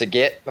harder to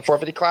get in the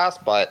 450 class.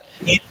 But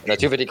in the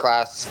 250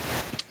 class,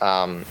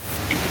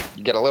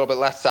 you get a little bit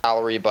less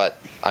salary, but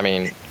I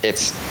mean,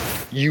 it's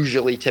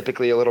usually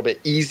typically a little bit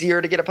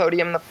easier to get a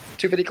podium in the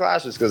 250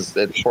 class, just because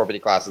the 450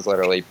 class is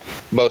literally,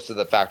 most of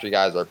the factory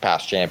guys are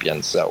past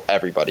champions, so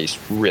everybody's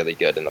really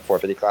good in the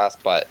 450 class,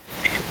 but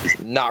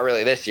not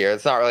really this year.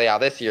 It's not really how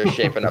this year is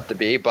shaping up to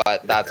be,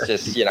 but that's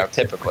just,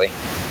 typically.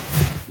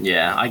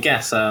 Yeah, I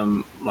guess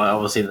like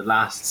obviously the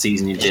last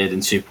season you did in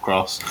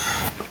Supercross,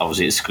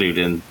 obviously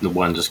excluding the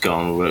one just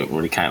gone, we won't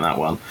really count that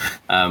one,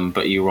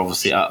 but you were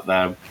obviously up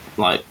there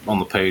like on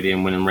the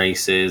podium winning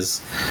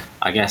races.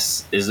 I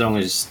guess as long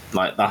as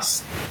like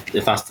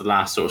if that's the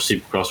last sort of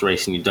Supercross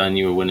racing you've done,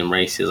 you were winning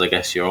races, I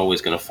guess you're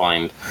always going to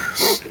find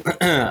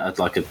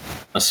like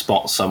a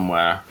spot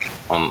somewhere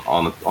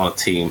on a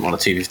team, on a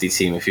 250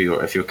 team, if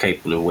you're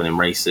capable of winning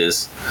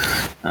races.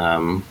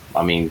 I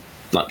mean,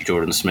 like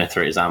Jordan Smith,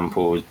 for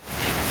example,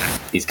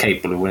 he's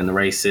capable of winning the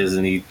races,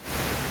 and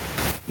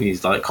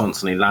he's like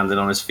constantly landing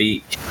on his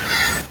feet,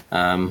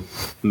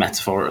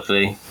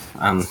 metaphorically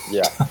and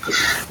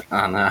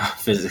and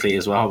physically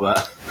as well.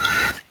 But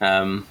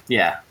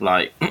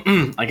like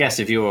I guess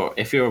if you're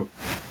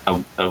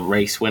a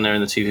race winner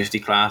in the 250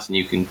 class and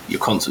you're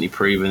constantly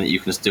proving that you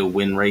can still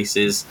win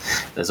races,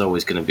 there's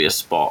always going to be a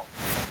spot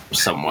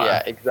somewhere.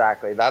 Yeah,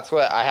 exactly. That's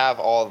what I have.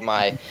 All of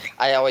my,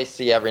 I always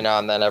see every now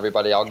and then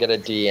everybody. I'll get a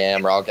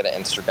DM or I'll get an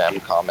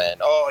Instagram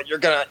comment. Oh, you're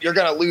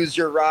gonna lose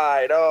your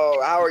ride.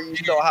 Oh, how are you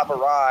still have a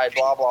ride?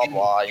 Blah blah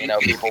blah.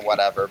 People,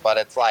 whatever. But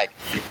it's like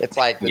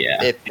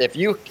Yeah. if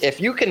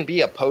you can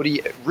be a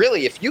podium,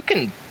 really, if you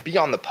can be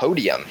on the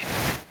podium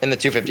in the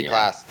 250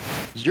 class,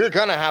 you're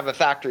gonna have a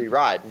factory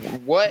ride.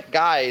 What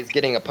guy is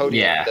getting a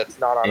podium that's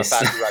not on a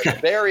factory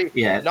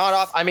ride? Not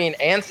off. I mean,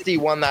 Anstey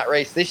won that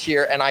race this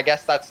year, and I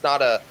guess that's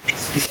not a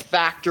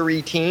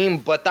factory team,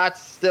 but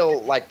that's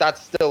still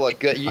a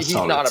good. He's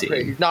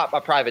not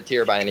a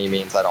privateer by any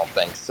means. I don't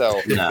think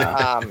so.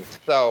 No.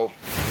 So,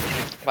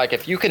 like,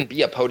 if you can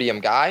be a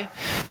podium guy,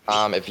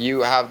 if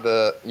you have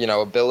the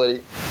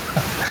ability.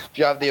 If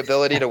you have the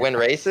ability to win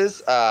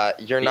races,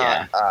 you're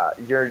gonna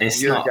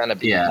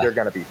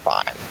be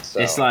fine. So.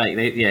 It's like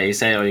you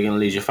say, oh, you're gonna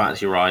lose your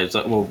factory ride. It's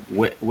like, well,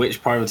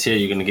 which privateer are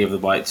you gonna give the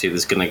bike to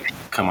that's gonna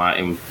come out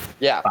in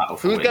battle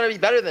for who's me? Gonna be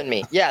better than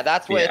me? Yeah,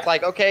 that's what it's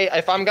like. Okay,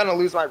 if I'm gonna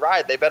lose my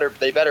ride, they better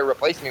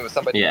replace me with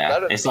somebody. Yeah, who's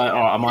better it's than like, me.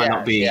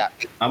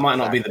 I might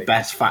not be the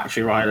best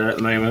factory rider at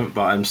the moment,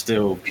 but I'm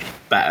still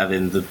better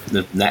than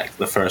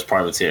the first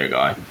privateer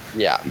guy.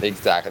 Yeah,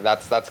 exactly.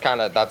 That's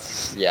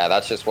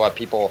just what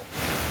people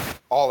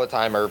all the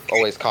time are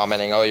always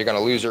commenting. Oh, you're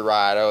gonna lose your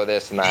ride. Oh,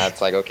 this and that. It's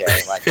like, okay,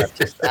 like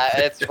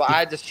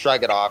I just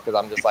shrug it off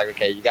because I'm just like,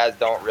 okay, you guys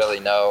don't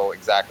really know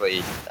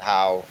exactly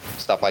how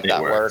stuff like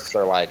that works.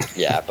 Or like,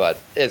 but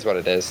it is what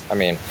it is. I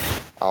mean,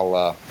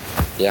 I'll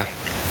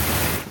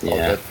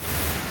good.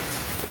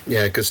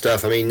 Yeah, good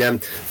stuff. I mean,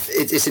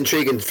 it's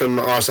intriguing from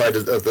our side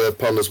of the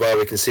pond as well.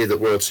 We can see that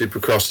World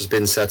Supercross has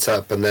been set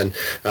up, and then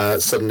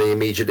suddenly,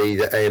 immediately,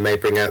 the AMA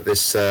bring out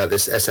this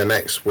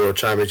SMX World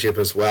Championship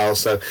as well.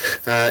 So,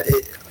 do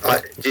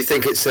you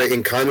think it's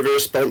in kind of a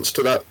response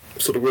to that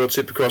sort of World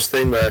Supercross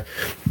thing, where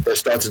they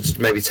started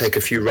to maybe take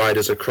a few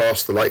riders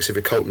across, the likes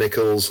of Colt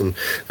Nichols and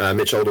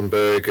Mitch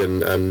Oldenburg,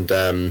 and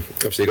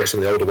obviously you've got some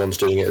of the older ones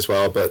doing it as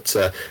well, but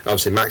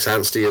obviously Max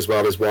Anstey as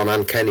well as one,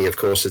 and Kenny, of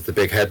course, is the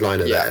big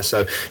headliner there.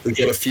 So we've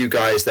got a few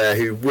guys there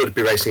who would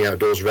be racing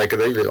outdoors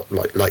regularly,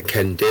 like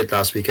Ken did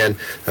last weekend,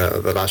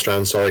 the last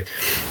round, sorry.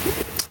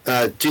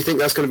 Do you think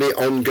that's going to be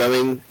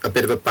ongoing, a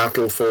bit of a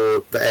battle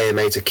for the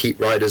AMA to keep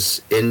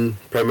riders in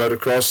Pro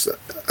Motocross?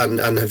 And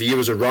have you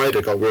as a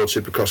rider got World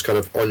Supercross kind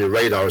of on your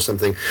radar or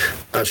something?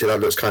 Actually, that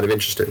looks kind of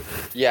interesting.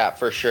 Yeah,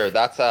 for sure.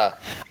 That's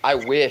I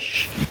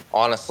wish,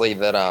 honestly,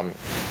 that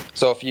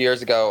so a few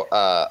years ago,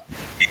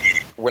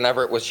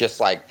 whenever it was just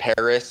like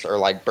Paris or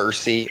like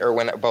Bercy or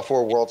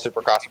before World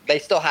Supercross, they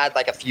still had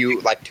like a few,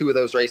 like two of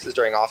those races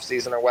during off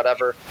season or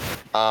whatever.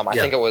 I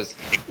think it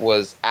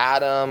was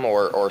Adam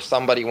or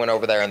somebody went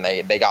over there and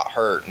they got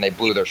hurt and they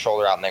blew their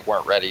shoulder out and they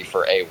weren't ready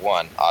for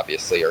A1,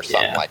 obviously, or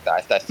something like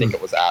that. I think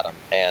it was Adam.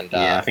 And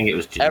I think it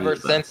was Jimmy,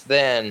 since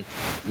then,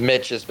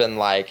 Mitch has been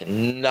like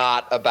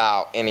not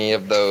about any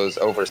of those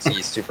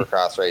overseas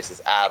Supercross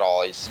races at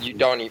all. You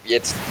don't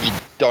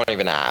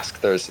even ask.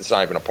 It's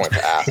not even a point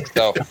to ask.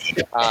 So,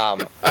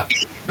 I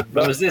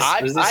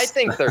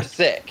think they're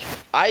sick.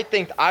 I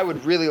think I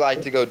would really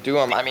like to go do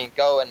them. I mean,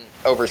 going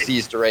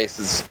overseas to race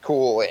is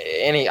cool.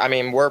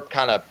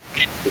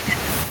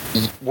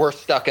 We're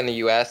stuck in the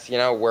U.S.,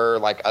 we're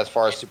like, as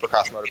far as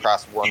Supercross,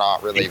 Motocross, we're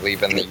not really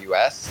leaving the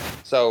U.S.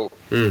 So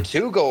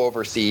to go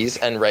overseas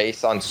and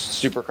race on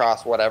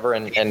Supercross, whatever,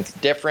 and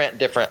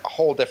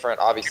whole different,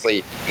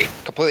 obviously,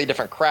 completely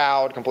different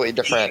crowd, completely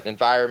different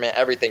environment,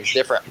 everything's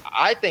different.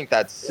 I think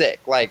that's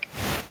sick.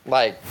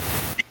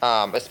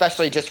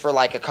 Especially just for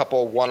like a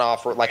couple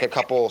one-off or like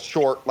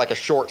a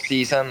short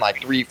season, like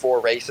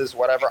 3-4 races,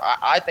 whatever.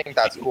 I think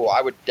that's cool.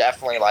 I would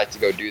definitely like to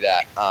go do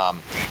that.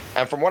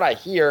 And from what I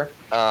hear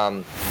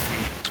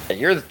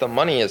that the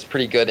money is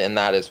pretty good in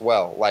that as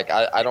well. Like,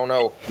 I don't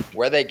know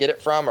where they get it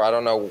from, or I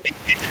don't know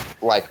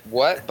like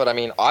what, but I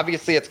mean,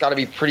 obviously it's got to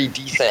be pretty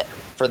decent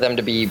for them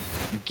to be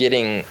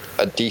getting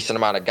a decent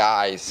amount of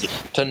guys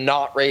to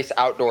not race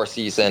outdoor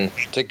season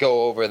to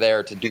go over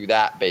there to do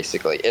that.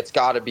 Basically, it's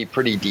got to be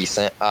pretty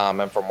decent.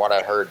 And from what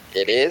I heard,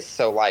 it is.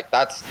 So like,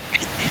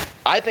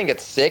 I think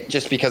it's sick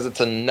just because it's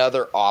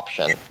another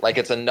option. Like,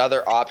 it's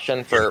another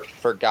option for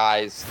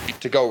guys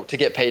to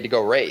get paid to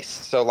go race.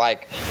 So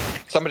like,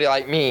 somebody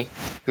like me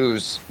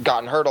who's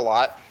gotten hurt a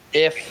lot,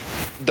 if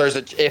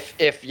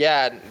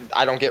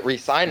I don't get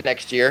re-signed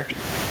next year,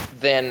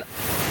 then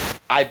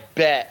I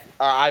bet,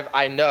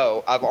 I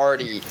know, I've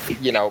already,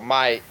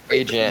 my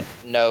agent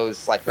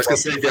knows, like, I was going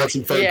to say, you had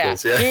some phone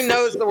calls, he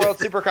knows the World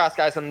Supercross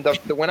guys, and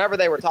whenever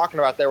they were talking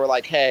about it, they were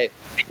like, hey,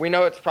 we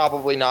know it's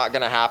probably not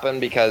going to happen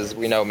because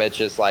we know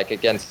Mitch is, like,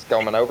 against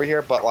coming over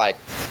here, but, like,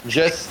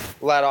 just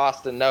let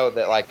Austin know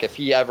that, like, if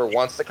he ever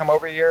wants to come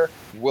over here,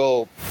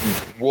 we'll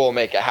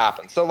make it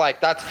happen. So, like,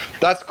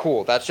 that's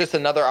cool. That's just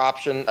another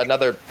option,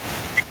 another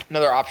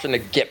option to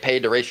get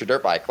paid to race your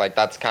dirt bike. Like,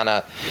 that's kind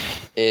of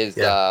is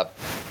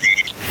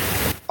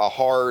a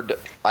hard,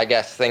 I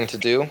guess, thing to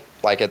do.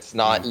 Like, it's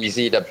not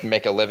easy to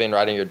make a living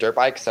riding your dirt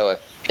bike. So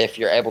if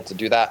you're able to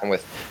do that, and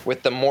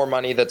with the more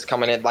money that's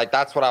coming in, like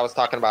that's what I was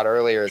talking about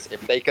earlier, is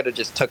if they could have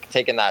just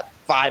taken that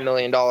 $5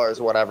 million or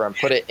whatever and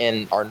put it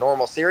in our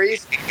normal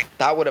series,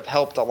 that would have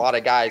helped a lot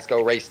of guys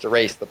go race to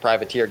race, the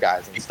privateer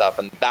guys and stuff.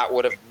 And that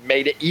would have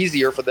made it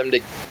easier for them to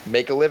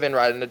make a living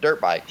riding a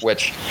dirt bike,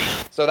 which,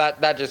 so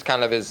that just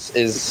kind of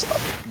is,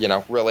 you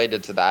know,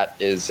 related to that,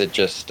 is it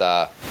just,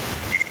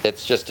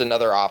 it's just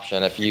another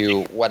option. If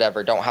you,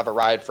 don't have a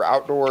ride for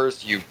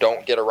outdoors, you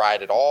don't get a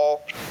ride at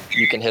all,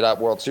 you can hit up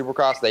World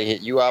Supercross, they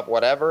hit you up,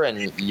 whatever,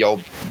 and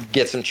you'll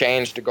get some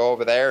change to go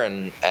over there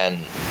and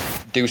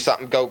do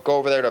something, go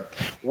over there to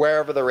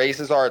wherever the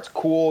races are. It's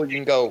cool. You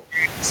can go,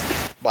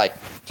 like,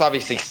 it's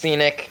obviously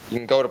scenic. You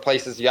can go to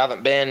places you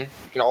haven't been.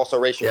 You can also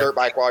race your dirt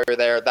bike while you're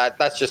there.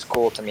 That's just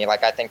cool to me.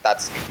 Like, I think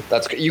that's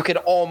you could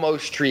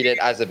almost treat it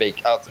as a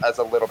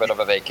little bit of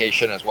a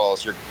vacation, as well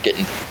as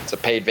it's a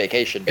paid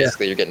vacation.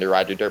 Basically, you're getting to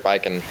ride your dirt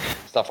bike and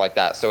stuff like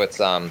that. So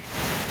it's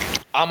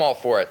I'm all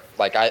for it.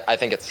 Like, I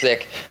think it's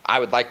sick. I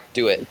would like to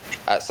do it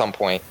at some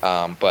point,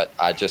 but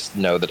I just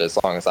know that as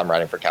long as I'm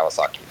riding for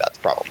Kawasaki, that's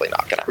probably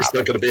not going to happen. It's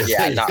not going to be a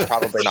thing.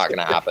 Probably not going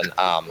to happen.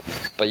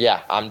 But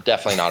yeah, I'm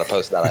definitely not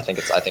opposed to that. I think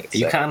it's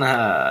you sick.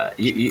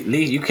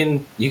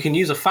 Can you can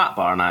use a fat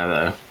bar now,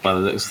 though, by the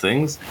looks of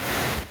things,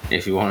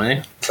 if you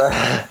want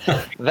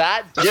to.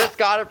 That just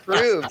got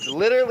approved.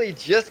 Literally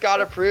just got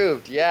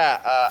approved.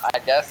 Yeah, I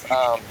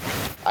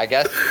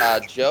guess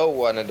Joe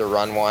wanted to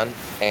run one,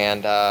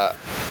 and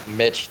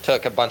Mitch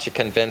took a bunch of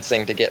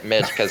convincing to get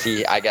Mitch, because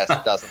he, I guess,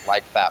 doesn't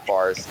like fat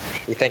bars.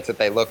 He thinks that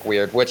they look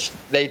weird, which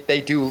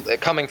they do.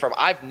 Coming from,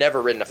 I've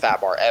never ridden a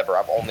fat bar ever.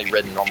 I've only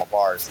ridden normal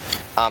bars.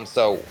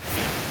 So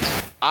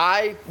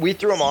we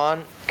threw them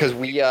on because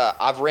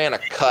I've ran a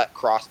cut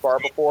crossbar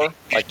before,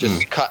 like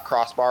just cut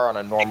crossbar on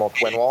a normal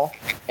twin wall,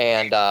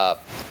 and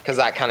because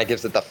that kind of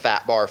gives it the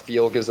fat bar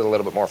feel, gives it a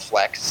little bit more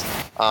flex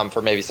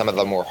for maybe some of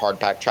the more hard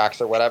pack tracks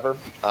or whatever,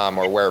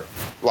 or where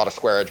a lot of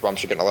square edge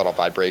bumps, you're getting a little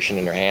vibration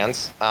in your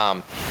hands.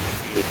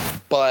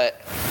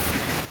 But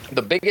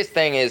the biggest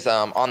thing is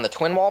on the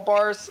twin wall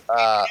bars,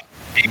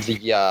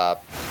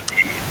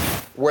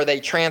 where they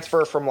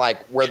transfer from,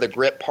 like, where the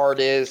grip part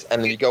is,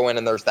 and then you go in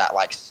and there's that,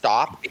 like,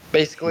 stop,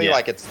 basically.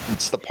 Like,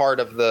 it's the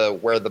part of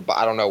where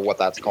I don't know what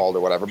that's called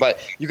or whatever, but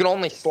you can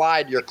only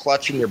slide your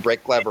clutch and your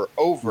brake lever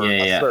over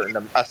a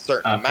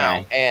certain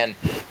amount. And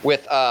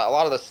with a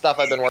lot of the stuff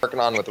I've been working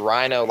on with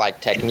Rhino,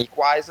 like,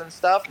 technique-wise and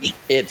stuff,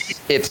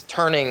 it's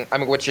turning, I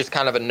mean, which is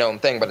kind of a known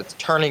thing, but it's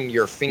turning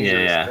your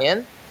fingers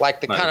in. Like,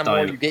 the kind of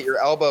more you get your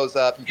elbows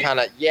up, you kind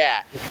of,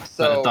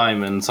 so like a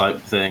diamond type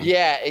thing.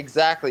 Yeah,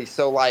 exactly.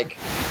 So, like,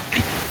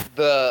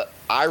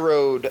 I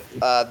rode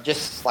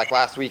just like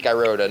last week, I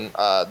rode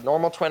a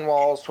normal twin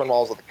walls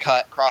with a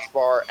cut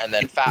crossbar, and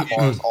then fat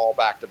bars all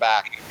back to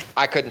back.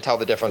 I couldn't tell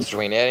the difference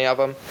between any of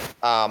them,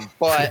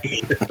 but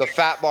the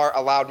fat bar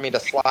allowed me to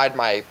slide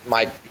my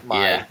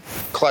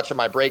clutch and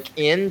my brake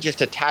in just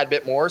a tad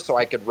bit more, so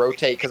I could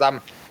rotate, because I'm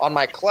on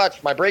my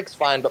clutch, my brake's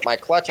fine, but my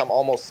clutch, I'm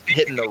almost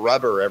hitting the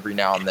rubber every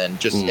now and then,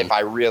 just if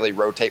I really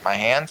rotate my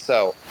hand.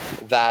 So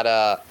that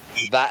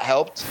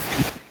helped.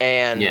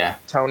 And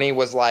Tony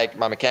was like,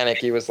 my mechanic,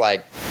 he was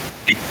like,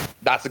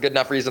 that's a good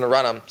enough reason to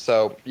run them.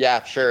 So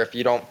yeah, sure. If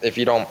you're not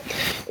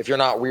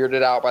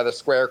weirded out by the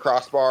square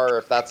crossbar, or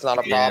if that's not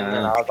a problem,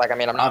 and I was like, I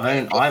mean, I've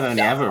only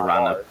ever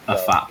ran a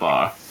fat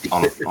bar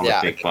on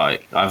a big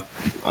bike.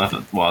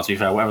 Well, to be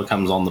fair, whatever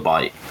comes on the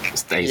bike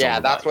stays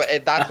on the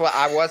bike. That's what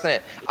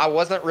I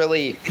wasn't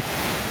really.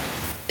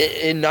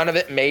 None of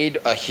it made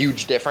a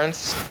huge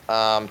difference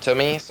to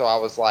me. So I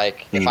was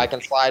like, if I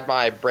can slide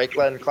my brake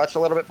lead and clutch a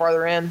little bit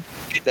farther in,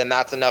 then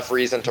that's enough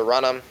reason to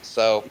run them.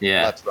 So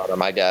let's run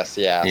them, I guess.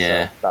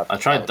 Yeah. So I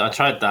tried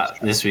that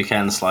this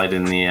weekend,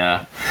 sliding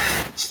the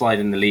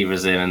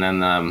levers in, and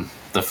then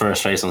the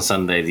first race on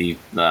Sunday,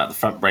 the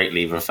front brake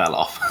lever fell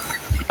off.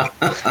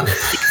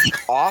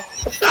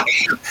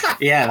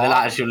 Yeah, the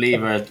actual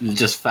lever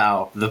just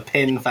fell. The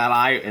pin fell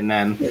out, and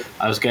then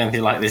I was going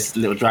through like this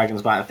little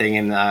dragon's back thing,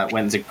 and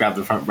went to grab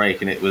the front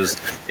brake, and it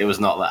was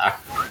not there.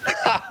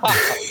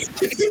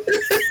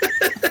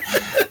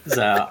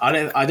 So I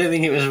don't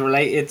think it was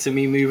related to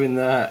me moving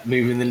the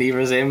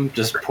levers in.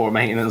 Just poor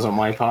maintenance on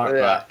my part,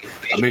 but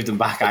I moved them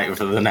back out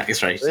for the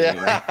next race.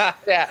 Anyway.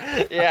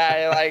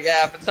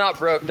 If it's not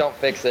broke, don't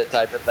fix it,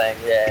 type of thing.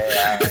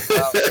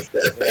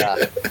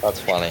 That's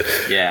funny.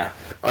 Yeah.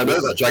 I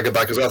know that dragon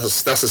back as well.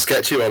 That's a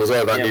sketchy one as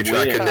well. That new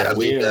track, isn't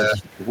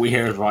it?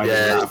 Weird riding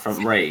that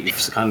front brake. You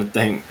just kind of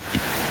think.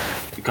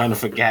 You kind of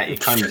forget. You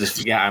kind of just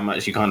forget how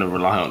much you kind of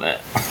rely on it.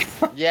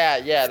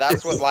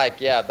 That's what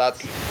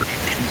that's.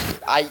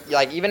 I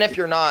like, even if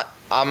you're not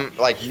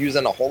like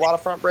using a whole lot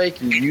of front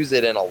brake, you use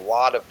it in a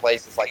lot of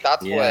places. Like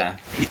that's what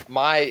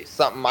my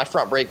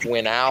front brake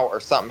went out or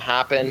something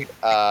happened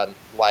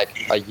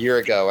like a year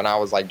ago, and I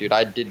was like, dude,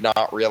 I did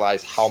not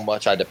realize how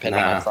much I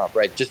depended on front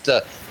brake just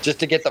to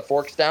get the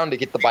forks down, to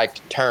get the bike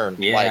to turn,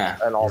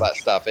 and all that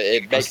stuff.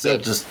 It makes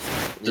it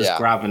just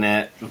grabbing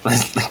it,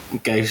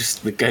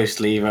 the ghost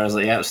lever. I was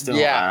like, yeah, it's still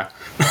not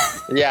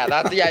there.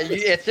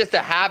 It's just a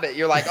habit.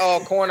 You're like,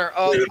 oh, corner,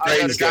 I go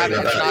to grab it,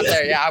 it's not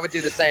there. Yeah, I would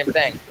do the same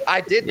thing.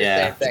 I did the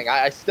same thing.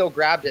 I still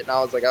grabbed it, and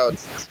I was like, oh,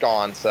 it's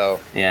gone. So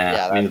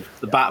I mean,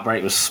 the back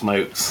brake was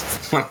smoked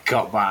when I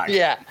got back.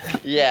 Yeah,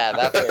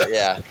 that's it.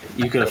 Yeah,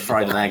 you could have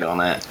fried an egg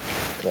on it.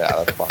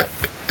 Yeah, that's fine.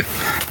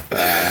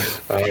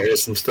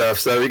 Awesome stuff.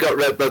 So we got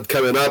Redbud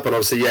coming up, and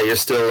obviously, you're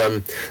still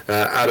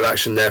out of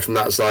action there from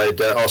that side,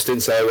 Austin.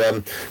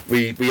 So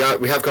we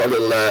have got a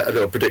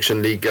little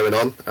prediction league going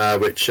on,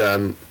 which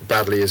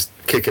Bradley is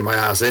kicking my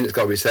ass in. It's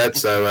got to be said.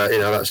 So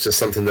that's just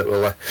something that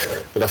we'll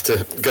have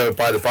to go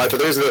by the by. But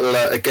there is a little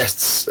a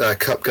guests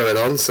cup going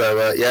on.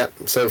 So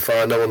so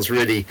far no one's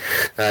really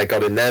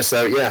got in there.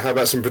 So how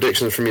about some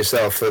predictions from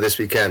yourself for this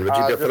weekend? Would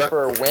you go for that?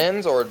 For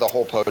wins or the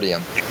whole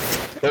podium?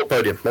 Whole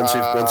podium.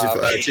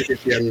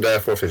 250 and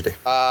 450.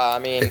 I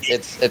mean,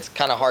 it's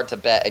kind of hard to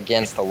bet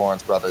against the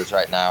Lawrence brothers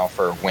right now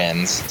for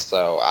wins.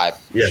 So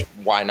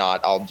why not?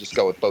 I'll just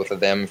go with both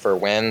of them for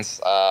wins.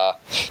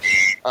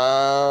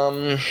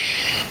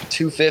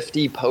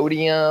 250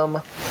 podium.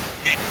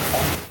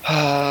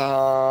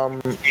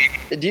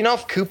 Do you know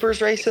if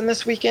Cooper's racing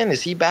this weekend?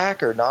 Is he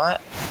back or not?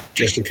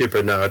 Justin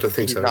Cooper? No, I don't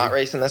think so. He's not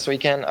racing this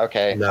weekend.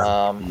 Okay.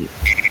 No.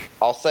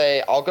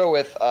 I'll go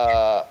with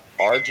RJ.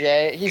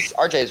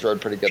 RJ's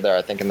rode pretty good there,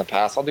 I think, in the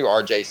past. I'll do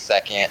RJ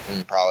second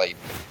and probably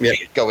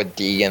go with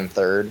D in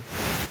third.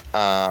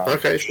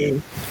 Okay,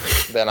 sure.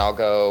 Then I'll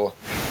go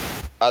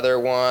other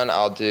one.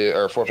 I'll do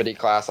 450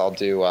 class. I'll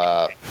do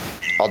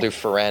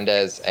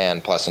Ferrandez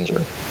and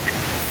Plessinger.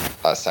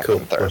 Second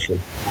and third.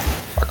 Awesome.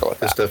 I'll go with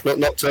that. Stuff.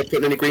 Not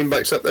putting any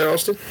greenbacks up there,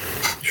 Austin.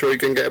 Sure, you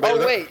can get a bit of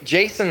that? Wait,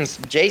 Jason's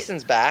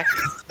back.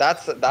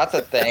 That's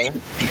a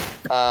thing.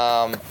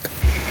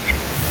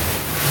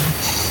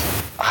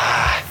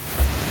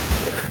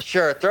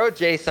 Sure, throw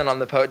Jason on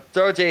the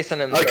throw Jason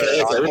in the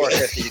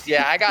 450s.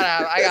 Yeah, I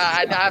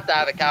have to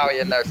have a Cowie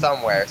in there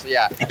somewhere. So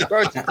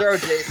throw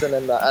Jason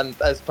in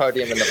as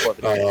podium in the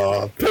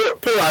 450s.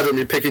 Poor Adam,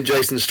 you're picking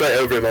Jason straight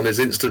over him on his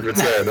instant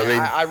return. I mean,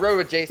 I rode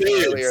with Jason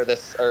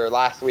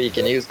last week,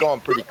 and he was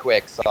going pretty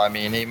quick. So I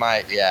mean, he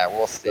might. Yeah,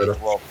 we'll see.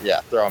 Throw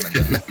him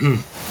in there.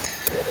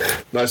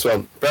 Nice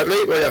one,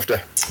 Bradley. What are you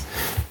after?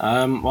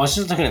 I was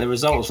just looking at the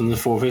results from the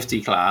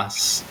 450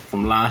 class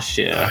from last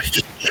year,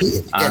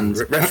 and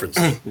reference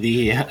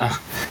the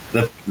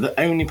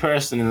only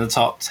person in the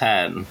top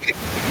 10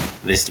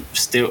 this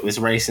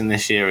racing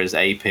this year is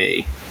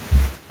AP.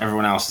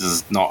 Everyone else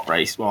is not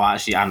raced. Well,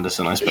 actually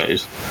Anderson, I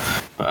suppose,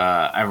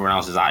 but everyone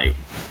else is out.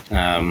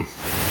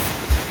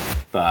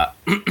 But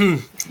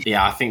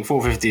I think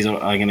 450s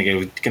are going to go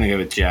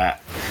with Jet,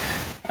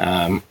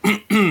 and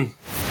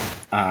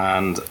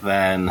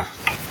then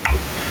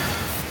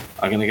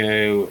I'm going to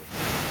go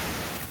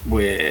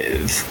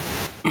with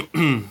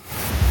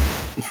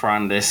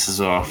Ferrandis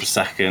as well for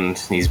second.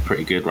 He's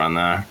pretty good around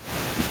there.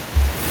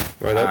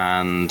 Right up.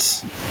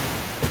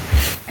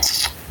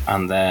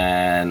 And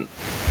then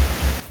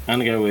I'm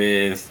going to go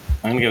with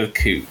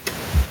Coop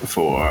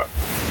for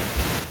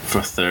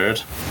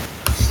third.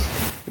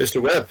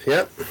 Mr. Webb,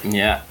 yeah.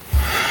 Yeah.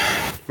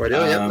 Right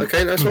on, yeah.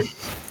 Okay, nice one.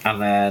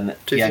 And then I'm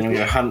going to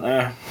go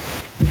Hunter.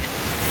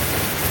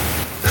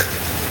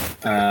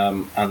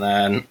 And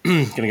then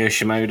gonna go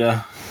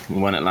Shimoda. He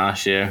won it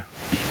last year.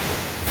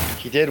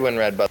 He did win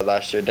Red Bud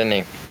last year, didn't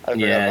he?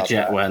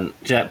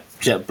 Jet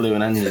blew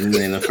an engine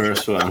in the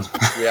first one.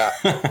 Yeah.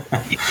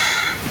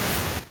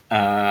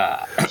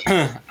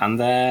 And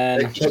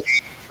then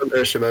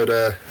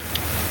Shimoda.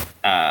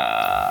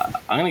 I'm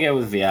gonna go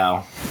with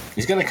Vial.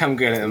 He's gonna come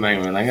good at the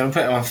moment. I'm gonna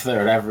put him on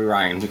third every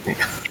round.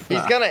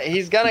 He's gonna.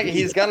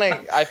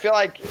 I feel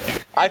like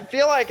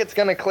it's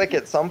gonna click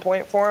at some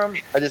point for him.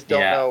 I just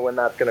don't know when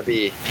that's gonna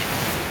be.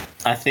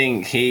 I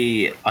think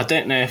I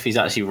don't know if he's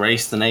actually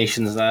raced the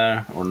Nations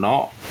there or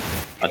not.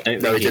 I don't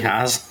think he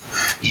has.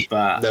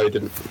 But no, he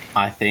didn't.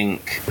 I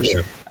think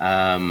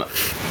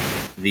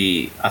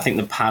the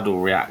paddle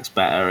reacts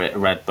better at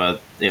Redbud.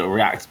 It'll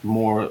react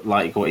more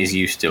like what he's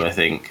used to, I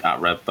think,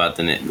 at Redbud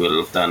than it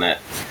will have done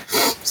at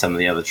some of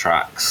the other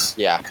tracks.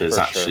 Yeah, because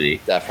actually,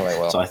 sure. Definitely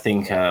will. So I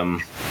think,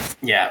 I'm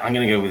going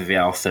to go with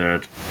Vial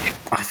third.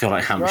 I feel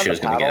like Hampshire's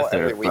going to get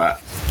third, but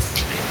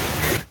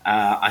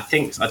I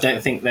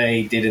don't think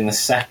they did in the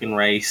second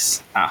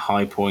race at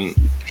High Point.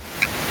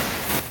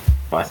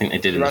 But I think they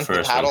did in the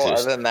first one.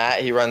 Other than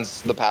that, he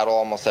runs the paddle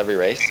almost every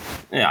race.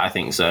 Yeah, I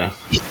think so.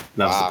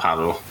 Loves the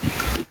paddle.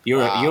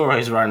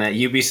 Euros run it.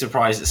 You'd be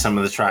surprised at some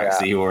of the tracks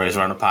that Euros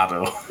run a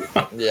paddle.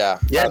 Yeah.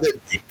 Yeah,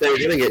 they were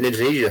running it in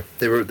Indonesia.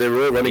 They were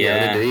all running it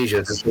in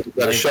Indonesia.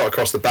 They had a shot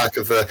across the back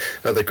of the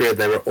grid.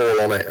 They were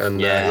all on it,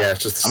 and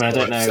it's just. I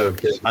mean,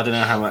 I don't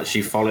know how much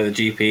you follow the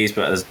GPs,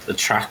 but there's a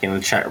track in the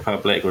Czech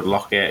Republic with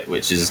Lockett,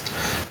 which is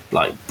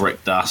like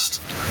brick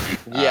dust.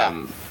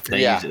 Yeah.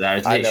 They use it there.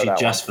 It's literally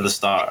just for the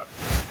start.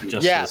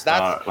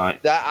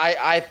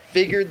 I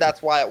figured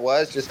that's why it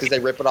was, just because they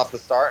rip it off the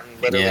start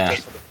and literally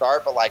just for the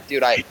start. But like,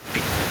 dude,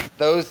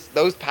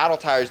 those paddle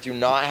tires do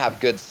not have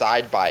good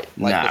side bite.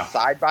 Like No. the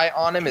side bite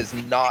on them is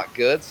not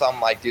good. So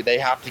I'm like, dude, they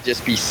have to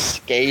just be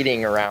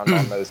skating around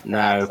on those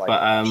tracks. No,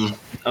 but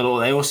although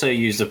they also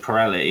use the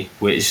Pirelli,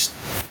 which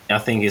I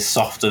think is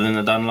softer than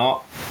the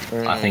Dunlop.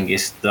 I think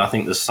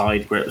the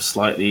side grip is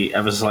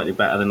ever slightly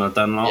better than the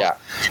Dunlop.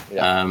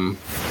 Yeah.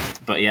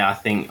 But yeah, I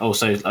think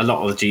also a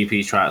lot of the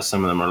GP tracks,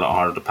 some of them are a lot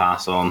harder to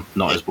pass on,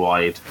 not as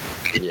wide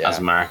as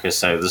America.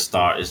 So the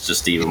start is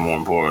just even more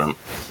important.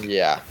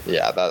 Yeah.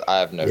 That I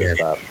have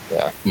noticed that.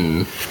 Yeah.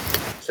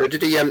 So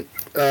did he on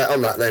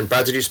that then,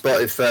 Brad? Did you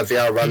spot if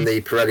VR ran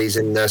the Pirellis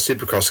in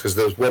Supercross? Because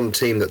there was one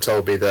team that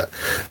told me that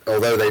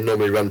although they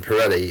normally run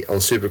Pirelli on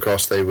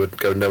Supercross, they would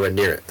go nowhere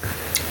near it.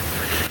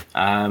 So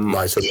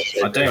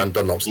I don't.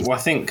 Well,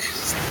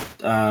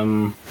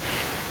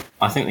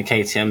 I think the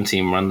KTM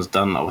team runs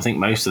Dunlop. I think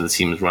most of the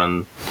teams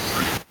run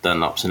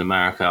Dunlops in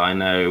America. I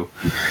know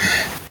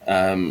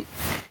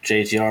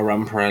JGR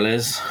run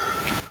Pirellis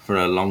for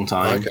a long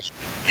time. Okay.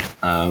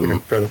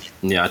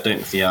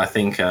 I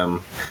think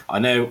I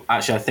know.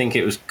 Actually, I think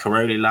it was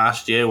Caroli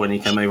last year when he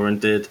came over and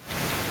did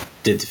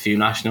a few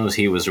nationals.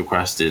 He was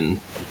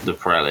requesting the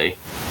Pirelli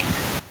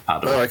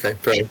paddle. Oh, okay,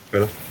 fair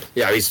enough.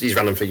 Yeah, he's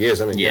run them for years,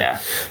 hasn't he? Yeah.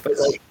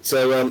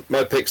 So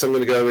my picks, I'm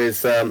going to go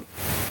with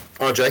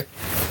RJ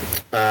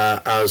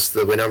as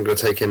the winner. I'm going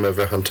to take him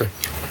over Hunter.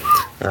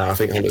 I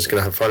think Hunter's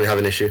going to finally have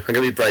an issue. I'm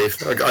going to be brave.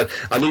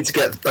 I need to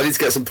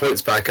get some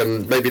points back,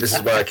 and maybe this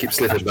is why I keep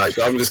slipping back.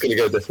 But I'm just going to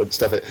go different.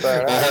 Stuff it.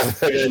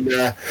 And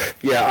then,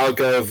 I'll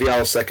go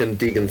Vial second,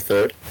 Deegan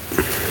third.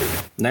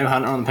 No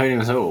Hunter on the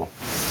podium at all.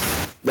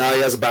 No,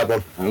 he has a bad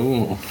one.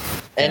 Ooh.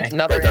 And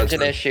another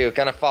engine issue.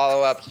 Gonna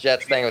follow up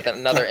Jet's thing with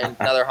another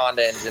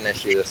Honda engine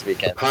issue this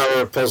weekend.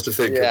 Power of positive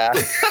thinking. Yeah.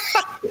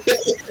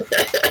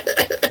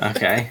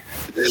 Okay.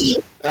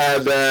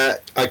 And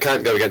I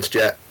can't go against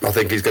Jet. I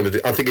think he's going to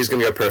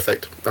go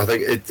perfect. I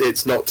think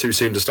it's not too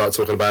soon to start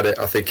talking about it.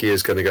 I think he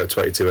is going to go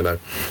 22-0.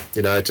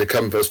 You know, to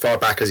come as far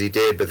back as he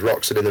did with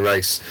Roxon in the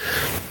race,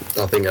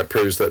 I think that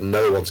proves that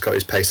no one's got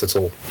his pace at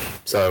all.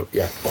 So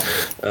yeah.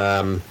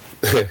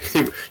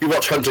 You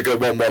watch Hunter go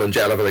 1-1 and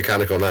Jet will have a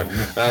mechanical now.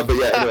 But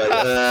yeah,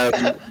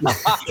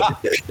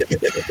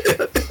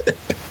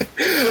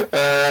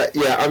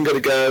 anyway. I'm going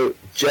to go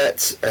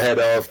Jet ahead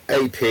of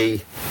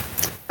AP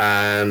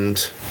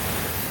and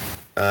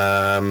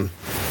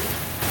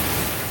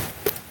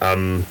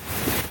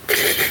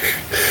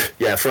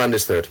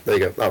Fernandez third. There you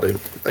go. That'll do.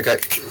 Okay,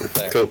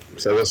 cool.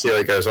 So we'll see how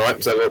it goes. All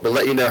right. So we'll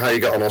let you know how you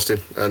got on, Austin,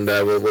 and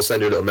we'll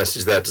send you a little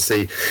message there to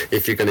see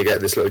if you're going to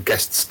get this little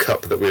guests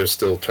cup that we're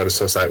still trying to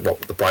suss out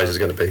what the prize is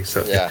going to be.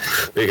 So yeah,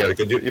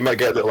 you might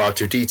get a little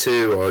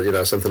R2D2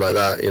 or something like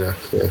that.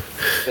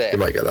 You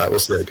might get that. We'll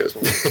see how it goes.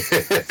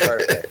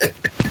 Perfect.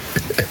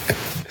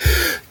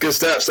 Good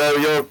stuff. So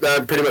you're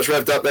pretty much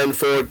revved up then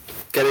for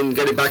getting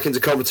back into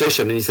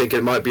competition, and you think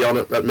it might be on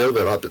at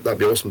Millville. That'd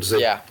be awesome to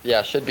see.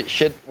 Yeah, should be.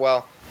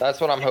 Well, that's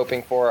what I'm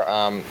hoping for.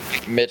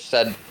 Mitch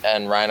said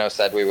and Rhino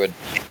said we would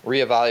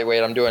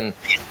reevaluate. I'm doing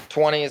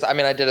 20s. I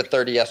mean, I did a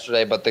 30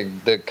 yesterday, but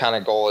the kind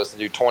of goal is to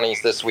do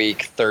 20s this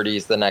week,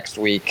 30s the next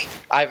week.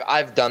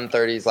 I've done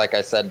 30s, like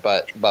I said,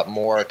 but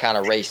more kind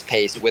of race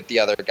pace with the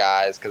other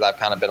guys, because I've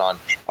kind of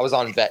I was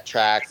on vet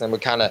tracks and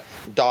would kind of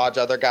dodge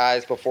other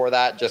guys before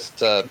that, just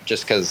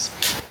because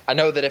I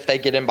know that if they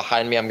get in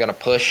behind me, I'm going to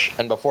push.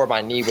 And before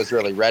my knee was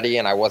really ready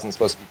and I wasn't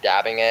supposed to be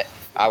dabbing it,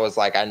 I was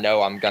like, I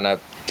know I'm not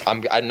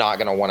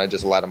gonna want to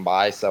just let them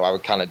by, so I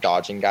was kind of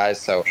dodging guys.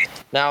 So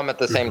now I'm at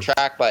the same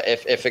track, but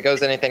if it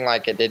goes anything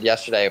like it did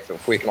yesterday,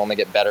 if we can only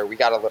get better, we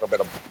got a little bit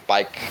of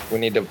bike. We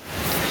need to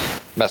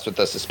mess with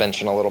the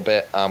suspension a little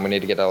bit. We need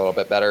to get it a little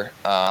bit better.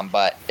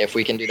 But if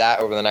we can do that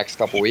over the next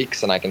couple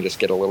weeks, and I can just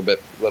get a little bit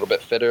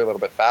fitter, a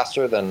little bit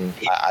faster, then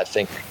I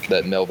think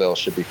that Millville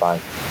should be fine.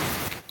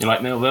 You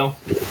like Millville?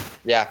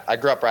 Yeah, I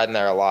grew up riding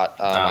there a lot.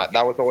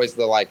 That was always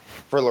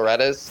for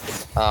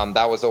Loretta's,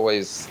 that was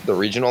always the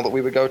regional that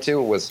we would go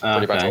to, was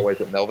pretty much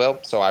always at Millville.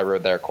 So I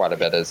rode there quite a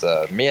bit. As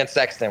me and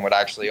Sexton would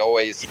actually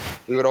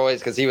we would always,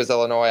 because he was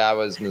Illinois, I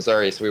was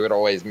Missouri, so we would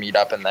always meet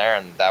up in there,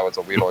 and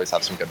we'd always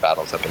have some good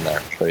battles up in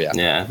there. So yeah.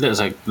 Yeah, looks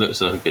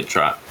like a good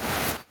track.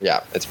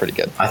 Yeah, it's pretty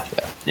good.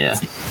 Yeah.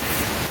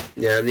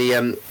 Yeah,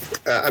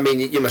 I mean,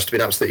 you must have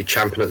been absolutely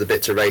champing at the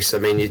bit to race. I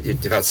mean,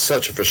 you've had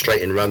such a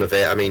frustrating run of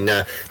it. I mean,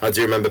 I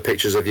do remember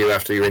pictures of you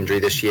after your injury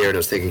this year, and I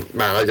was thinking,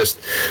 man, I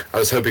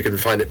was hoping you could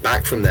find it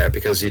back from there,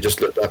 because you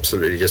just looked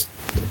absolutely just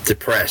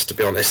depressed, to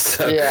be honest.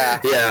 So,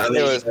 yeah. I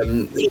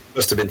mean, it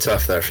must have been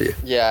tough there for you.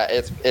 Yeah,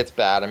 it's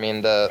bad. I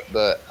mean,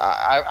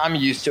 I'm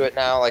used to it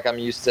now. Like, I'm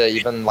used to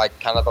even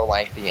kind of the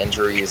lengthy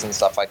injuries and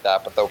stuff like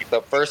that. But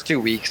the first 2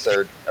 weeks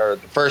or the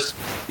first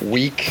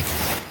week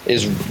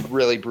is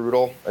really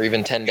brutal, or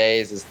even 10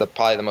 days is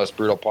probably the most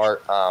brutal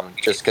part,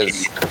 just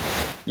because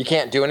you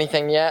can't do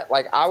anything yet.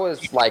 Like, I was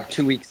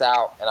 2 weeks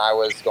out, and I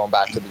was going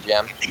back to the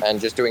gym and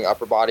just doing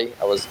upper body.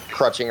 I was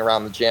crutching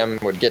around the gym,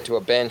 would get to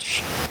a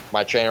bench,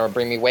 my trainer would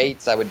bring me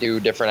weights, I would do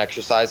different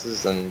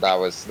exercises, and that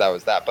was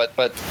that.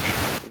 But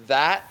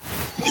that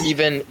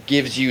even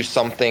gives you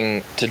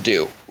something to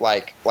do.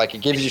 Like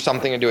it gives you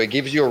something to do. It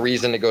gives you a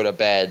reason to go to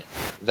bed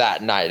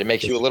that night. It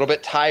makes you a little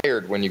bit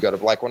tired when you go to,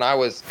 like when I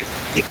was,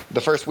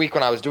 the first week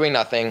when I was doing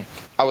nothing,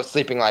 I was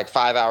sleeping like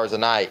 5 hours a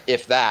night,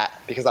 if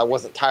that, because I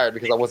wasn't tired,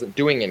 because I wasn't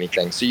doing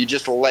anything. So you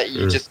just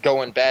just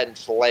go in bed and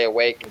just lay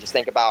awake and just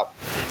think about,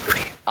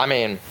 I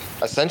mean,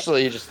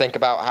 essentially you just think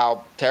about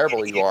how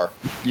terrible you are.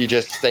 You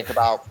just think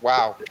about,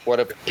 wow, what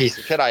a piece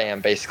of shit I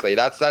am, basically.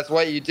 That's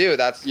what you do.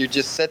 You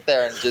just sit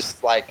there and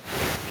just like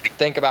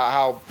think about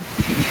how,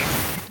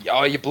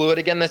 oh, you blew it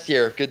again this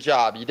year. Good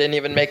job. You didn't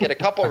even make it a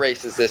couple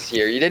races this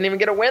year. You didn't even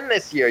get a win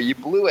this year. You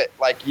blew it.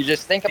 Like, you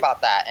just think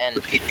about that.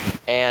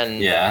 And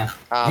yeah,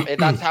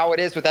 that's how it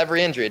is with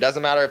every injury. It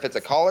doesn't matter if it's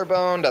a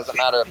collarbone, doesn't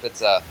matter if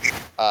it's a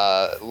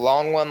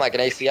long one like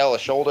an ACL, a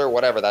shoulder,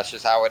 whatever. That's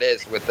just how it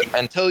is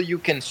until you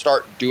can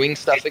start doing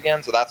stuff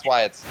again. So that's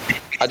why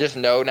I just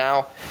know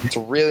now it's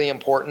really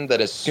important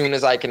that as soon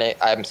as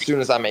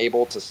I'm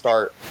able to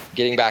start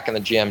getting back in the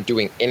gym,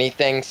 doing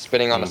anything,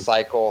 spinning on a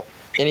cycle,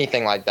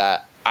 anything like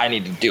that, I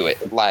need to do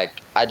it.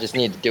 Like, I just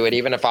need to do it,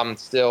 even if I'm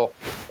still,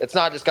 it's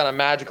not just going to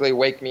magically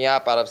wake me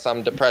up out of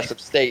some depressive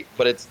state,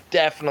 but it's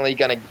definitely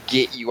going to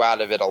get you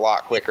out of it a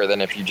lot quicker than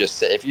if you just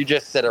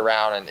sit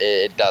around, and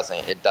it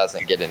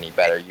doesn't get any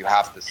better. You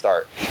have to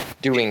start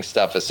doing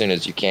stuff as soon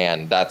as you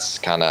can. That's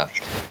kind of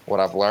what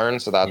I've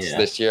learned. So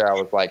this year I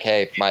was like,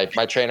 hey, my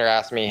trainer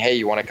asked me, hey,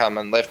 you want to come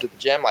and lift at the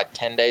gym like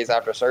 10 days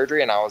after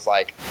surgery? And I was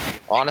like,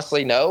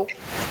 honestly, no,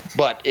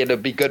 but it'll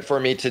be good for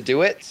me to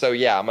do it. So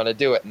yeah, I'm going to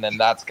do it. And then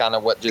that's kind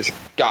of what just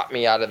got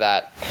me out of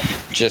that,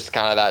 just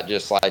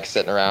like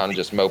sitting around,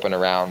 just moping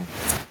around,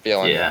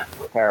 feeling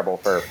terrible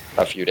for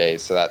a few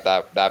days. So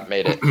that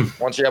made it.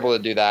 Once you're able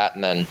to do that,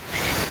 and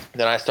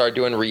then I started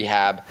doing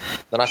rehab.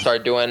 Then I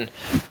started doing,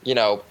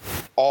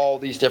 all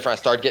these different,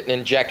 I started getting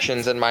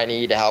injections in my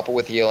knee to help it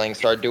with healing.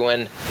 Started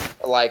doing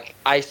like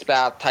ice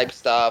bath type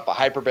stuff, a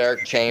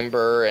hyperbaric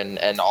chamber,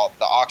 and all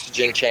the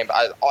oxygen chamber,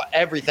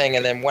 everything.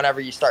 And then whenever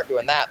you start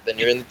doing that, then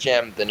you're in the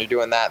gym, then you're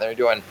doing that, then you're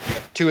doing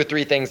 2 or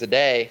 3 things a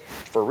day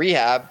for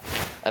rehab.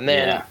 And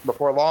then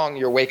before long,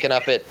 you're waking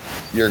up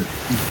you're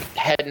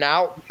heading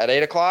out at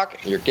 8 o'clock.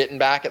 You're getting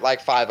back at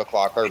like 5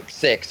 o'clock or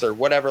 6 or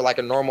whatever, like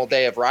a normal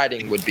day of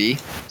riding would be.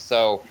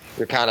 So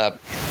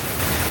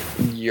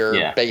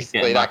you're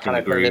basically, that kind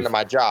of turned into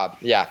my job.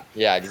 Yeah,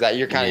 exactly.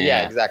 You're kind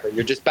of, exactly.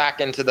 You're just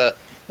back into the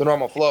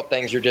normal flow of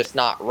things. You're just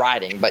not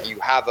riding, but you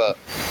have a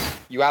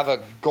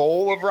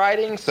goal of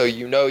riding, so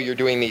you're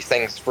doing these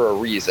things for a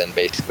reason,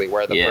 basically.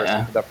 Where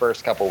the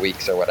first couple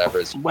weeks or whatever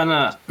is when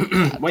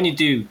you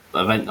do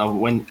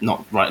when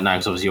not right now,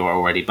 because obviously you're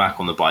already back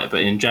on the bike,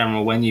 but in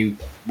general, when you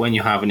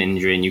have an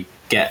injury and you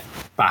get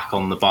back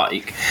on the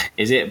bike,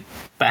 is it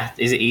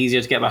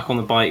easier to get back on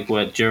the bike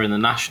during the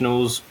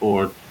nationals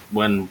or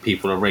when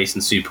people are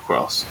racing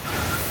Supercross?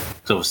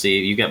 Because obviously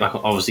you get back,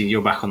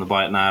 you're back on the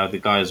bike now. The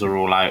guys are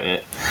all out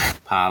at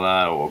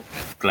Pala or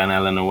Glen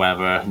Ellen or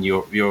wherever, and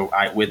you're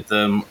out with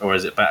them. Or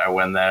is it better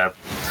when they're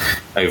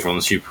over on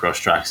the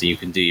Supercross tracks and you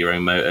can do your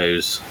own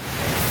motos?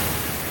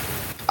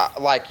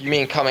 Like, you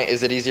mean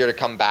is it easier to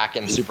come back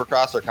in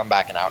Supercross or come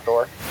back in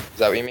outdoor? Is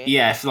that what you mean?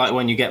 Yeah, like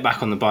when you get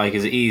back on the bike,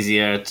 is it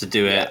easier to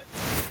do it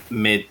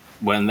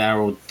when they're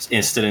all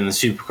still in the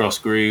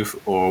Supercross groove,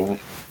 or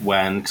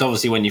because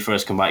obviously when you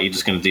first come back, you're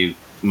just going to do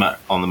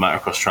on the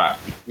motocross track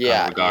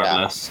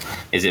regardless.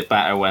 Is it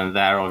better when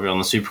they're over on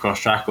the Supercross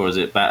track, or is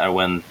it better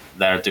when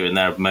they're doing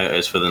their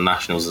motos for the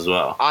nationals as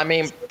well? I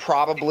mean,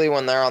 probably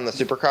when they're on the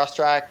Supercross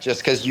track, just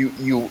because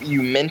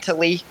you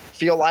mentally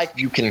feel like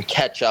you can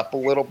catch up a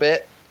little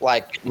bit.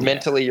 Like,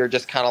 mentally you're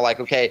just kind of like,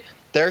 okay,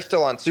 they're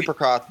still on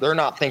Supercross, they're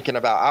not thinking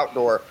about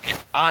outdoor,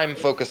 I'm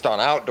focused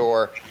on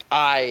outdoor.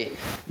 I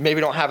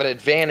maybe don't have an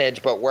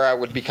advantage, but where I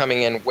would be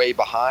coming in way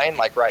behind,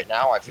 like right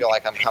now, I feel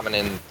like I'm coming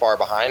in far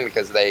behind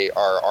because they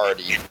are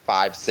already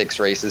 5-6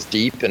 races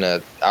deep in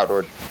an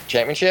outdoor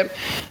championship,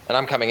 and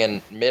I'm coming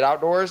in mid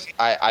outdoors.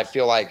 I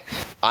feel like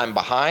I'm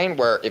behind,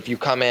 where if you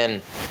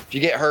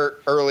get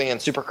hurt early in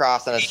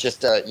Supercross and it's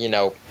just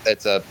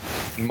it's a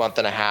month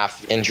and a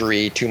half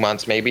injury, 2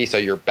 months maybe, so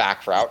you're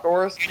back for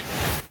outdoors,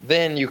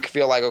 then you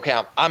feel like,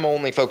 okay, I'm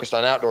only focused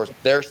on outdoors.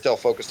 They're still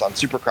focused on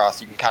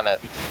Supercross.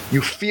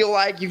 You feel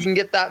like you can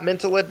get that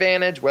mental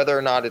advantage. Whether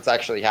or not it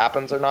actually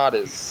happens or not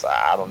is,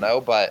 I don't know,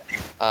 but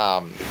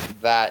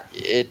that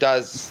it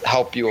does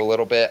help you a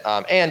little bit.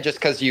 And just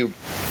because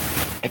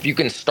if you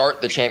can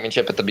start the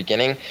championship at the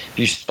beginning, if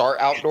you start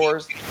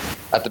outdoors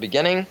at the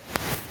beginning,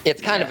 it's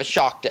kind of a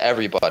shock to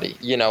everybody.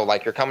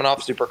 Like, you're coming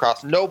off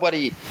Supercross.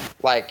 Nobody,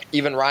 like,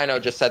 even Rhino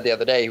just said the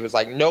other day, he was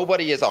like,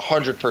 nobody is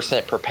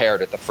 100%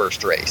 prepared at the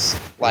first race.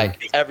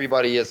 Like,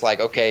 everybody is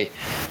like, okay,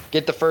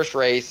 get the first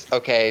race.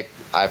 Okay,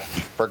 I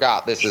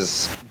forgot this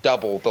is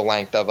double the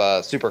length of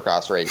a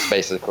Supercross race,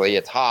 basically.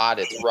 It's hot,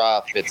 it's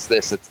rough, it's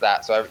this, it's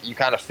that. So you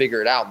kind of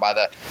figure it out. And by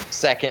the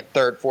second,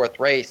 third,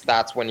 fourth race,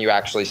 that's when you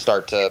actually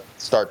start to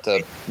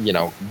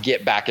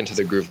get back into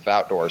the groove of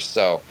outdoors.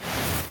 So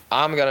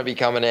I'm going to be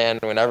coming in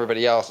when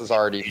everybody else is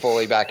already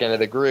fully back into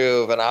the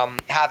groove, and I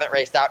haven't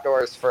raced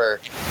outdoors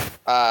for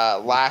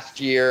last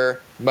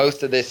year,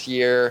 most of this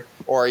year,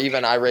 or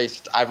even I've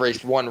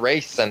raced one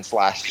race since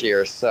last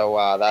year.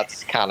 So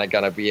that's kind of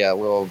going to be a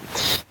little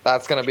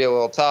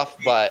tough,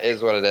 but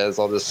is what it is.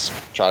 I'll just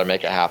try to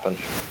make it happen.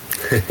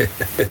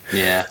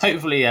 Yeah,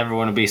 hopefully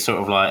everyone will be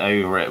sort of like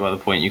over it by the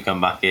point you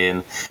come back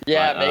in.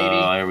 Yeah, like, maybe.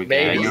 Oh, here we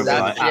maybe. go. You're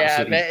like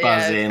absolutely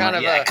buzzing.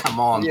 Like, come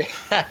on,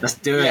 let's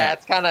do it. Yeah,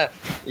 it's kind of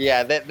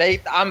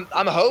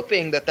I'm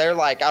hoping that they're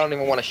like, I don't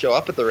even want to show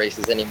up at the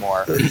races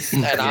anymore,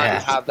 and I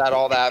have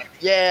all that.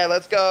 Yeah,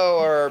 let's go.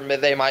 Or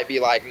they might be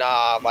like,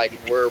 nah, like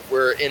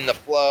we're in the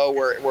flow.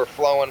 We're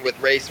flowing with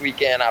race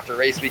weekend after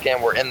race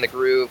weekend. We're in the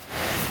groove.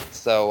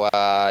 So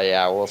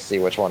we'll see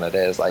which one it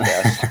is, I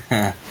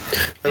guess.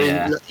 I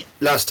mean,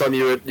 last time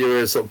you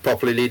were sort of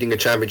properly leading a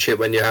championship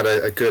when you had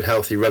a good,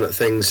 healthy run at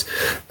things.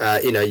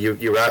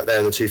 You were out there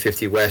in the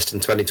 250 West in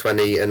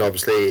 2020, and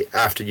obviously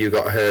after you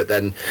got hurt,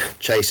 then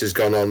Chase has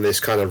gone on this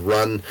kind of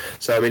run.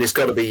 So I mean, it's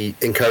got to be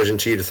encouraging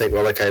to you to think,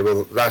 well, okay,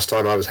 well, last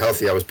time I was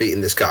healthy, I was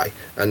beating this guy,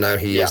 and now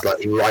he is like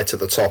right at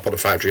the top on a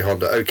factory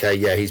Honda. Okay,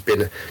 yeah, he's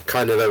been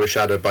kind of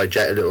overshadowed by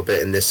Jet a little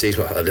bit in this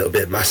season, well, a little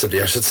bit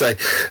massively, I should say,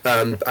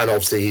 and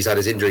obviously he's had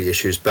his injury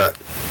issues, but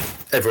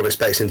everyone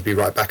expects him to be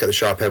right back at the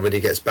sharp end when he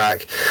gets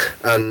back,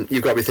 and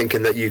you've got to be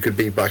thinking that you could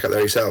be back up there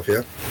yourself.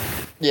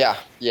 Yeah.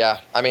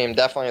 I mean,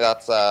 definitely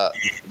that's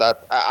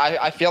that.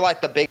 I feel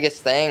like the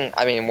biggest thing,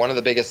 I mean, one of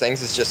the biggest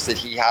things is just that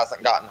he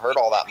hasn't gotten hurt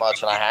all that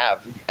much, and I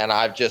have, and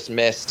I've just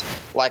missed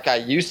like I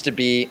used to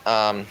be.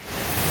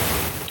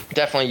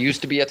 Definitely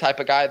used to be a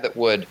type of guy that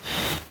would,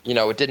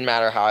 it didn't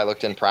matter how I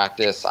looked in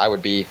practice. I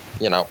would be,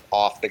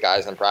 off the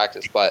guys in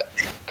practice. But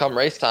come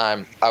race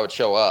time, I would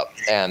show up.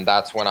 And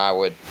that's when I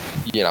would,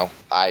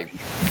 I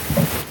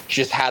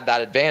just had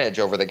that advantage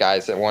over the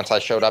guys that once I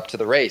showed up to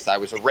the race, I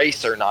was a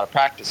racer, not a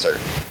practicer.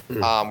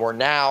 Where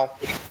now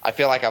I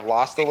feel like I've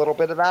lost a little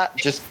bit of that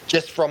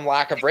just from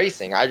lack of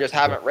racing. I just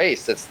haven't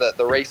raced. It's the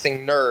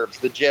racing nerves,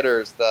 the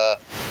jitters, the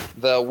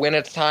when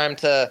it's time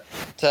to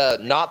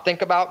not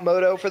think about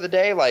moto for the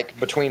day, like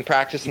between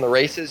practice and the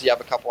races, you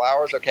have a couple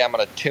hours. Okay, I'm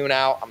going to tune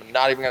out. I'm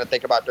not even going to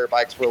think about dirt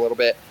bikes for a little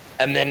bit.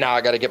 And then now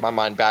I got to get my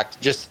mind back to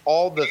just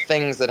all the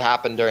things that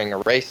happen during a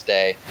race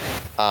day.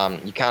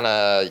 You kind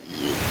of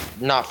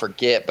not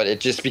forget, but it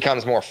just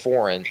becomes more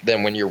foreign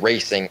than when you're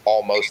racing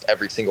almost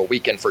every single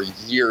weekend for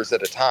years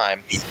at a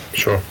time.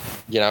 Sure.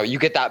 You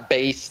get that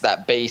base,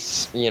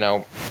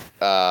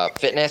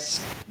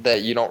 fitness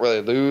that you don't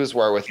really lose.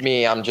 Where with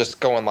me, I'm just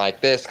going like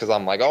this because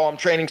I'm like, oh, I'm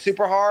training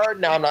super hard.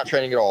 Now I'm not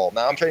training at all.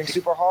 Now I'm training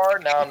super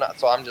hard. Now I'm not.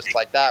 So I'm just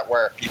like that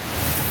where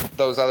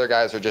those other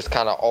guys are just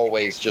kind of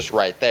always just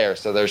right there.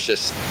 So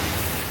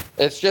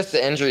it's just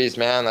the injuries,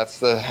 man. I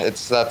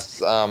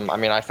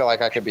mean, I feel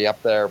like I could be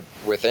up there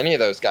with any of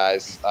those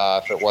guys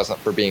if it wasn't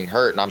for being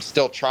hurt. And I'm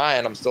still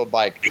trying. I'm still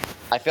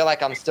I feel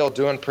like I'm still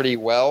doing pretty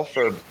well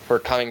for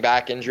coming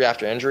back injury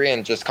after injury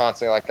and just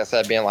constantly, like I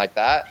said, being like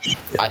that.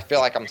 I feel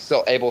like I'm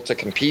still able to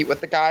compete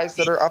with the guys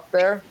that are up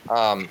there.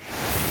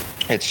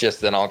 It's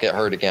just then I'll get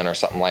hurt again or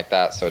something like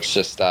that. So it's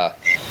just,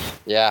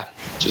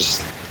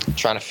 just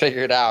trying to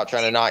figure it out,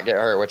 trying to not get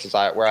hurt, which is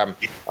where I'm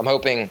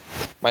hoping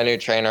my new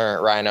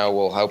trainer Rhino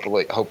will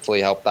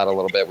hopefully help that a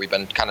little bit. We've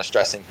been kind of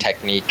stressing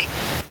technique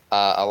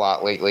a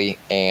lot lately,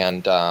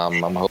 and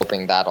I'm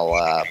hoping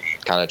that'll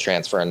kind of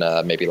transfer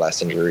into maybe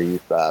less injuries,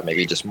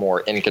 maybe just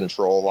more in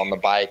control on the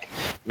bike.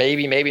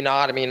 Maybe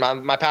not. I mean,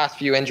 my past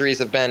few injuries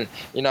have been,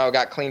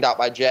 got cleaned out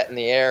by Jet in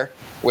the air,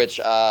 which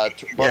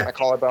broke my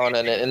collarbone,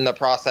 and in the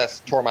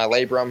process tore my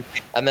labrum.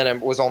 And then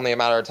it was only a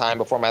matter of time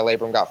before my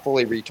labrum got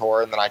fully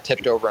retore, and then I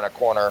tipped over in a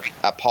corner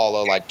at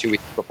Paulo like 2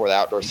 weeks before the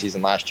outdoor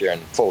season last year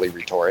and fully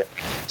retore it.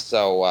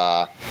 So,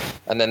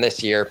 and then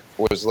this year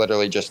was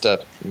literally just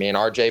me and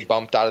RJ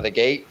bumped out of the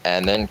gate,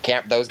 and then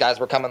those guys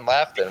were coming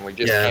left, and we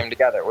just came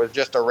together. It was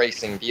just a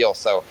racing deal.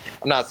 So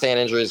I'm not saying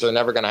injuries are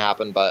never going to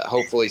happen, but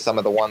hopefully some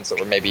of the ones that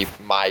were maybe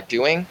my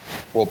doing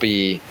will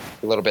be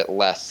a little bit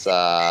less,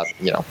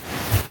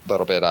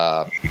 little bit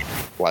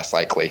less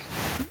likely.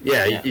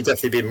 Yeah, you'd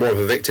definitely be more of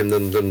a victim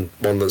than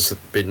one that's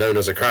been known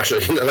as a crasher.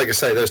 Like I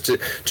say, those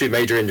two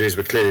major injuries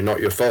were clearly not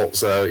your fault.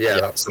 So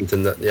that's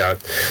something that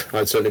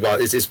I'd certainly buy.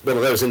 It's one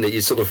of those, isn't it?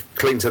 You sort of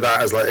cling to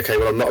that as like, okay,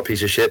 well, I'm not a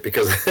piece of shit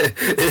because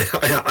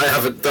I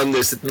haven't done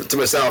this to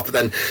myself. But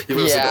then you've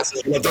also got,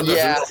 I've done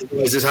that for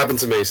this happened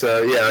to me.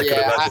 So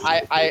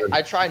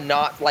I try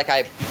not like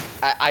I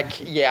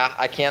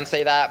can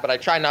say that, but I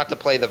try not to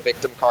play the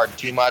victim card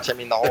too much. I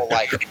mean, the whole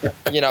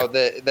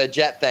the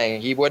Jet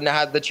thing, he wouldn't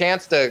have had the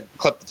chance to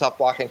clip the tough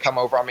block and come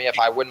over on me if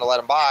I wouldn't have let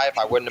him by, if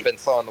I wouldn't have been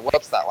slow on the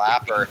whoops that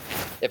lap, or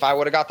if I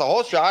would have got the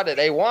whole shot at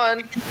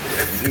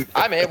A1,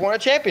 I may have won a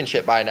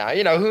championship by now.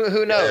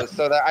 Who knows?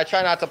 So that I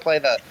try not to play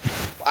the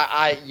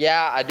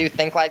I do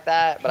think like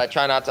that, but I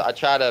try not to. I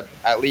try to,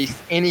 at least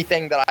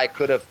anything that I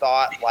could have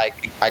thought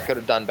like I could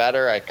have done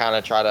better, I kind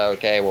of try to,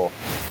 okay, well,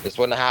 this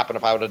wouldn't have happened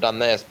if I would have done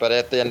this. But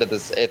at the end of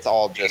this, it's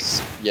all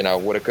just,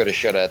 woulda, coulda,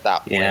 shoulda at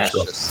that point. Yeah.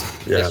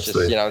 It's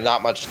just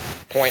not much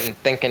point in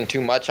thinking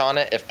too much on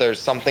it. If there's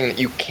something that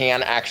you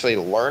can actually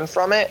learn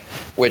from it,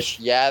 which,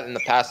 in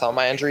the past, some of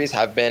my injuries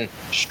have been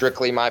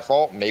strictly my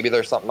fault. Maybe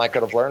there's something I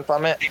could have learned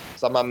from it.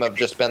 Some of them have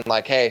just been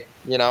like, hey,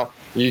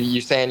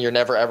 you saying you're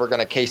never ever going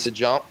to case a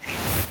jump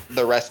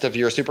the rest of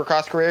your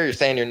Supercross career. You're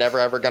saying you're never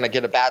ever going to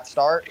get a bad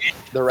start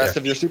the rest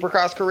of your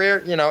Supercross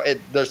career.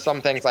 There's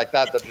some things like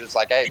that are just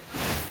like, hey,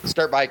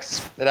 dirt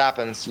bikes, it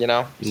happens. So you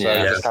just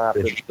kind of have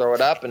to throw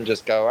it up and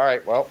just go, all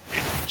right, well,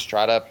 let's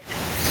try to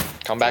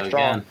come back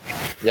strong.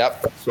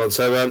 Yep.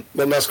 So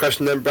one last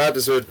question then, Brad,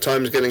 as our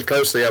time's getting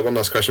close. So one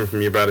last question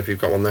from you, Brad, if you've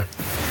got one there.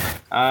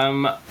 I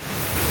don't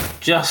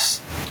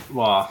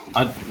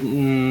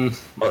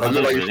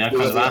really. I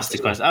kind of asked the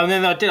question. Oh,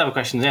 no, I did have a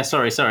question. Yeah,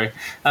 sorry.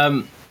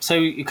 So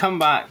you come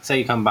back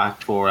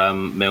for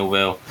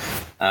Millville,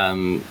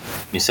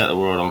 you set the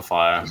world on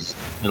fire,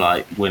 you're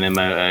like winning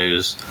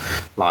motos,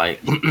 like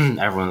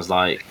everyone's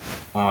like,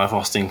 oh, if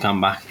Austin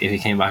if he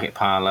came back at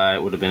Parla,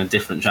 it would have been a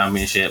different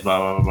championship, blah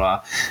blah blah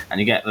blah.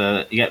 And you get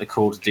the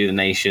call to do the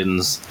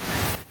nations.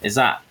 Is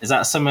that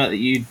something that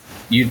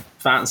you'd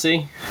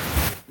fancy?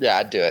 Yeah,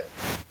 I'd do it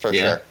for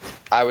sure.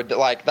 I would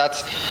like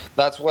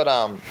that's what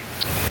I'm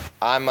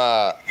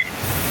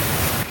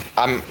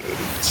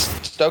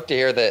stoked to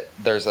hear that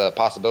there's a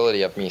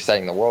possibility of me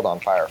setting the world on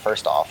fire.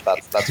 First off,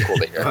 that's cool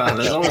to hear. Well,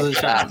 there's always a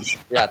chance.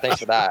 Yeah, thanks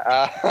for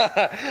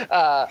that.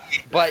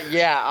 But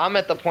I'm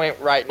at the point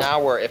right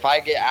now where if I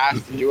get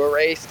asked to do a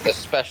race,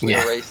 especially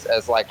a race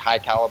as like high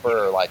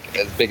caliber or like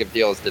as big of a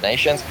deal as the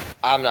Nations,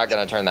 I'm not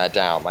gonna turn that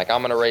down. Like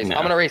I'm gonna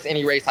race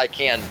any race I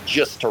can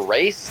just to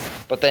race.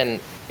 But then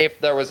if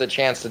there was a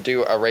chance to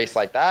do a race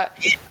like that,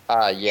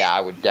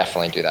 I would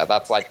definitely do that.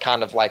 That's like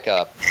kind of like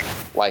a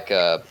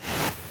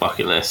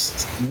bucket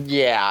list.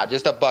 Yeah,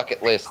 just a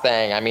bucket list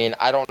thing. I mean,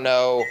 I don't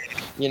know,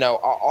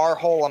 our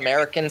whole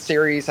American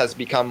series has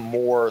become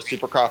more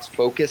Supercross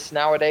focused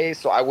nowadays.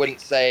 So I wouldn't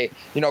say,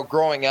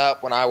 growing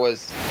up when I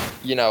was,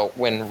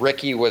 when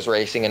Ricky was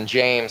racing and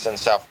James and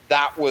stuff,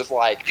 that was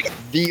like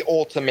the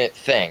ultimate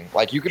thing.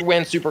 Like you could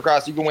win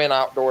Supercross, you can win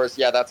outdoors.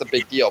 Yeah, that's a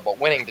big deal. But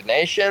winning the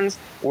Nations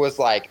was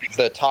like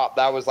the top.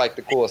 That was like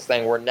the coolest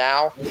thing. Where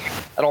now,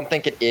 I don't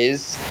think it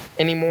is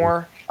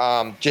anymore.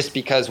 Just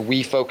because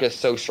we focus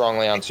so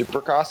strongly on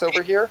Supercross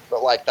over here.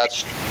 But like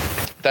that's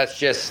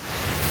just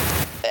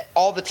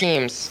all the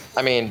teams.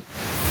 I mean,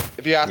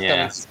 if you ask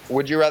them,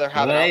 would you rather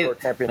have an outdoor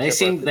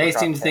championship? They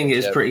seem to think it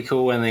was pretty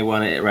cool when they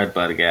won it at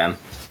Redbud again.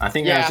 I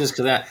think that's just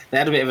because they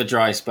had a bit of a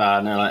dry spell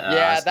and they're like,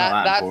 that's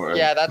not that important.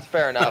 Yeah, that's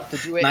fair enough.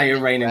 Now you're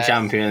reigning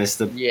champion. It's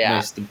the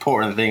most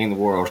important thing in the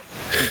world.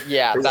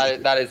 Yeah,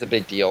 that is a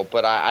big deal.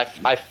 But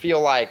I feel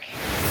like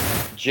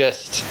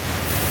just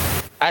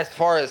as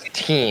far as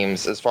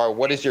teams,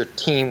 what does your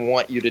team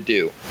want you to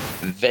do?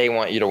 They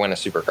want you to win a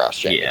Supercross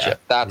championship.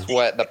 Yeah. That's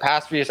what the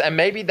past few years, and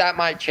maybe that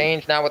might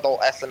change now with the whole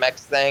SMX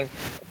thing.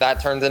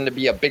 That turns into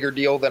be a bigger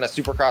deal than a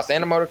Supercross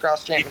and a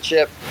motocross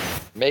championship.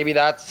 Maybe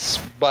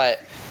but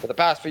for the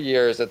past few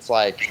years, it's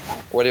like,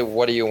 what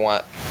do you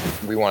want?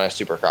 We want a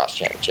Supercross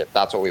championship.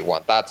 That's what we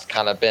want. That's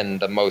kind of been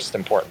the most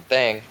important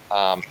thing.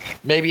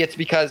 Maybe it's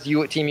because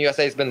Team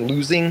USA has been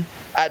losing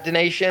at the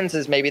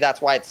Nations. Maybe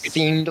that's why it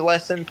seemed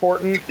less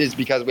important, is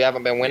because we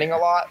haven't been winning a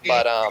lot.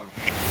 But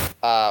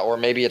or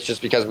maybe it's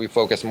just because we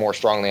focus more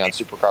strongly on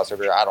Supercross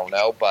over here. I don't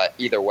know. But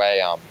either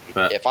way,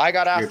 if I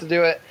got asked to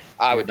do it,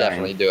 I would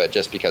definitely do it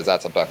just because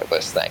that's a bucket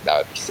list thing. That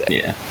would be sick.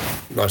 Yeah.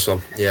 Nice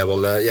one. Yeah,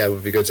 well, it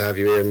would be good to have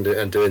you here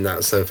and doing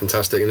that. So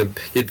fantastic. And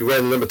you'd be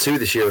wearing number 2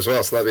 this year as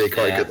well, so that'd be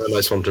quite a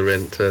nice one to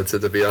rent to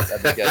be on.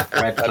 That'd be good.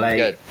 Red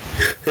plate.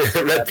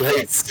 Red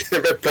plates.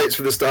 Red plates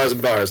for the stars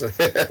and bars.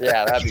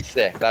 Yeah, that'd be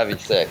sick.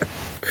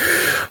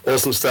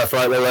 Awesome stuff.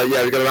 Right, well,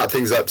 we've got to wrap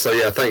things up.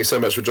 So, thank you so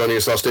much for joining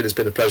us, Austin. It's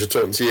been a pleasure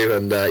talking to you.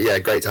 And,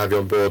 great to have you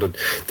on board. And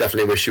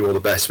definitely wish you all the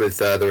best with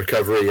the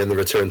recovery and the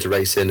return to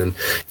racing. And,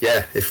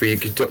 if we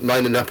could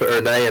line up at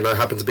Ernay and I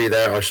happen to be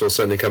there, I shall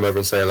certainly come over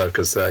and say hello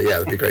because,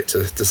 it'd be great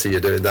to see you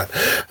doing that.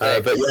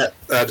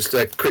 Just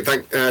a quick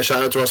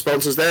shout out to our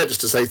sponsors there,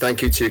 just to say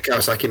thank you to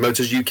Kawasaki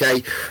Motors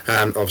UK.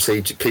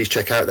 Obviously, please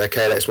check out their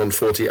KLX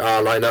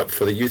 140R lineup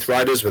for the youth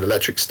riders with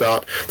electric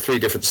start, 3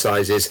 different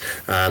sizes,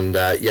 and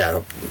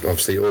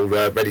obviously all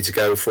ready to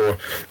go for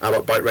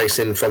adult bike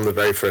racing from the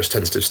very first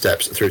tentative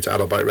steps through to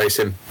adult bike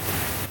racing.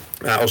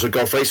 Also,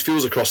 Golf Race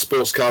fuels across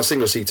sports cars,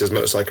 single-seaters,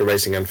 motorcycle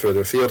racing and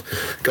further afield.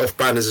 Golf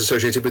brand is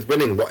associated with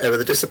winning, whatever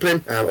the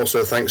discipline.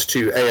 Also, thanks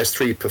to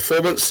AS3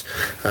 Performance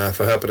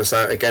for helping us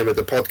out again with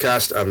the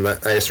podcast. And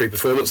AS3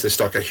 Performance, they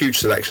stock a huge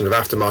selection of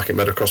aftermarket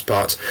motocross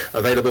parts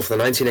available for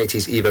the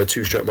 1980s Evo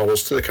 2-stroke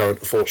models to the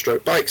current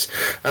 4-stroke bikes.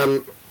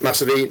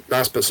 massively,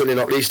 last but certainly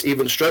not least,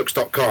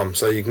 evenstrokes.com.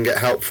 So you can get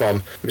help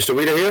from Mr.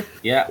 Wheeler here.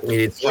 Yeah,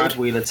 Brad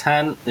Wheeler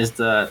 10 is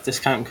the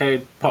discount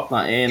code. Pop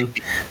that in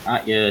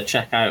at your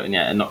checkout, and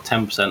yeah, knock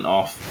 10%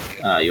 off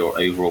your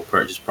overall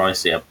purchase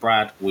price. Yeah,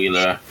 Brad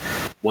Wheeler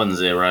 10,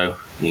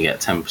 you get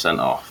 10%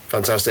 off.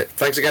 Fantastic.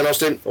 Thanks again,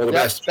 Austin. All the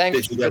best.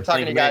 Thanks. Good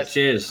talking to you guys.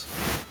 Cheers.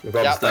 No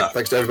problem.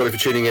 Thanks to everybody for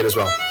tuning in as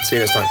well. See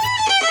you next time.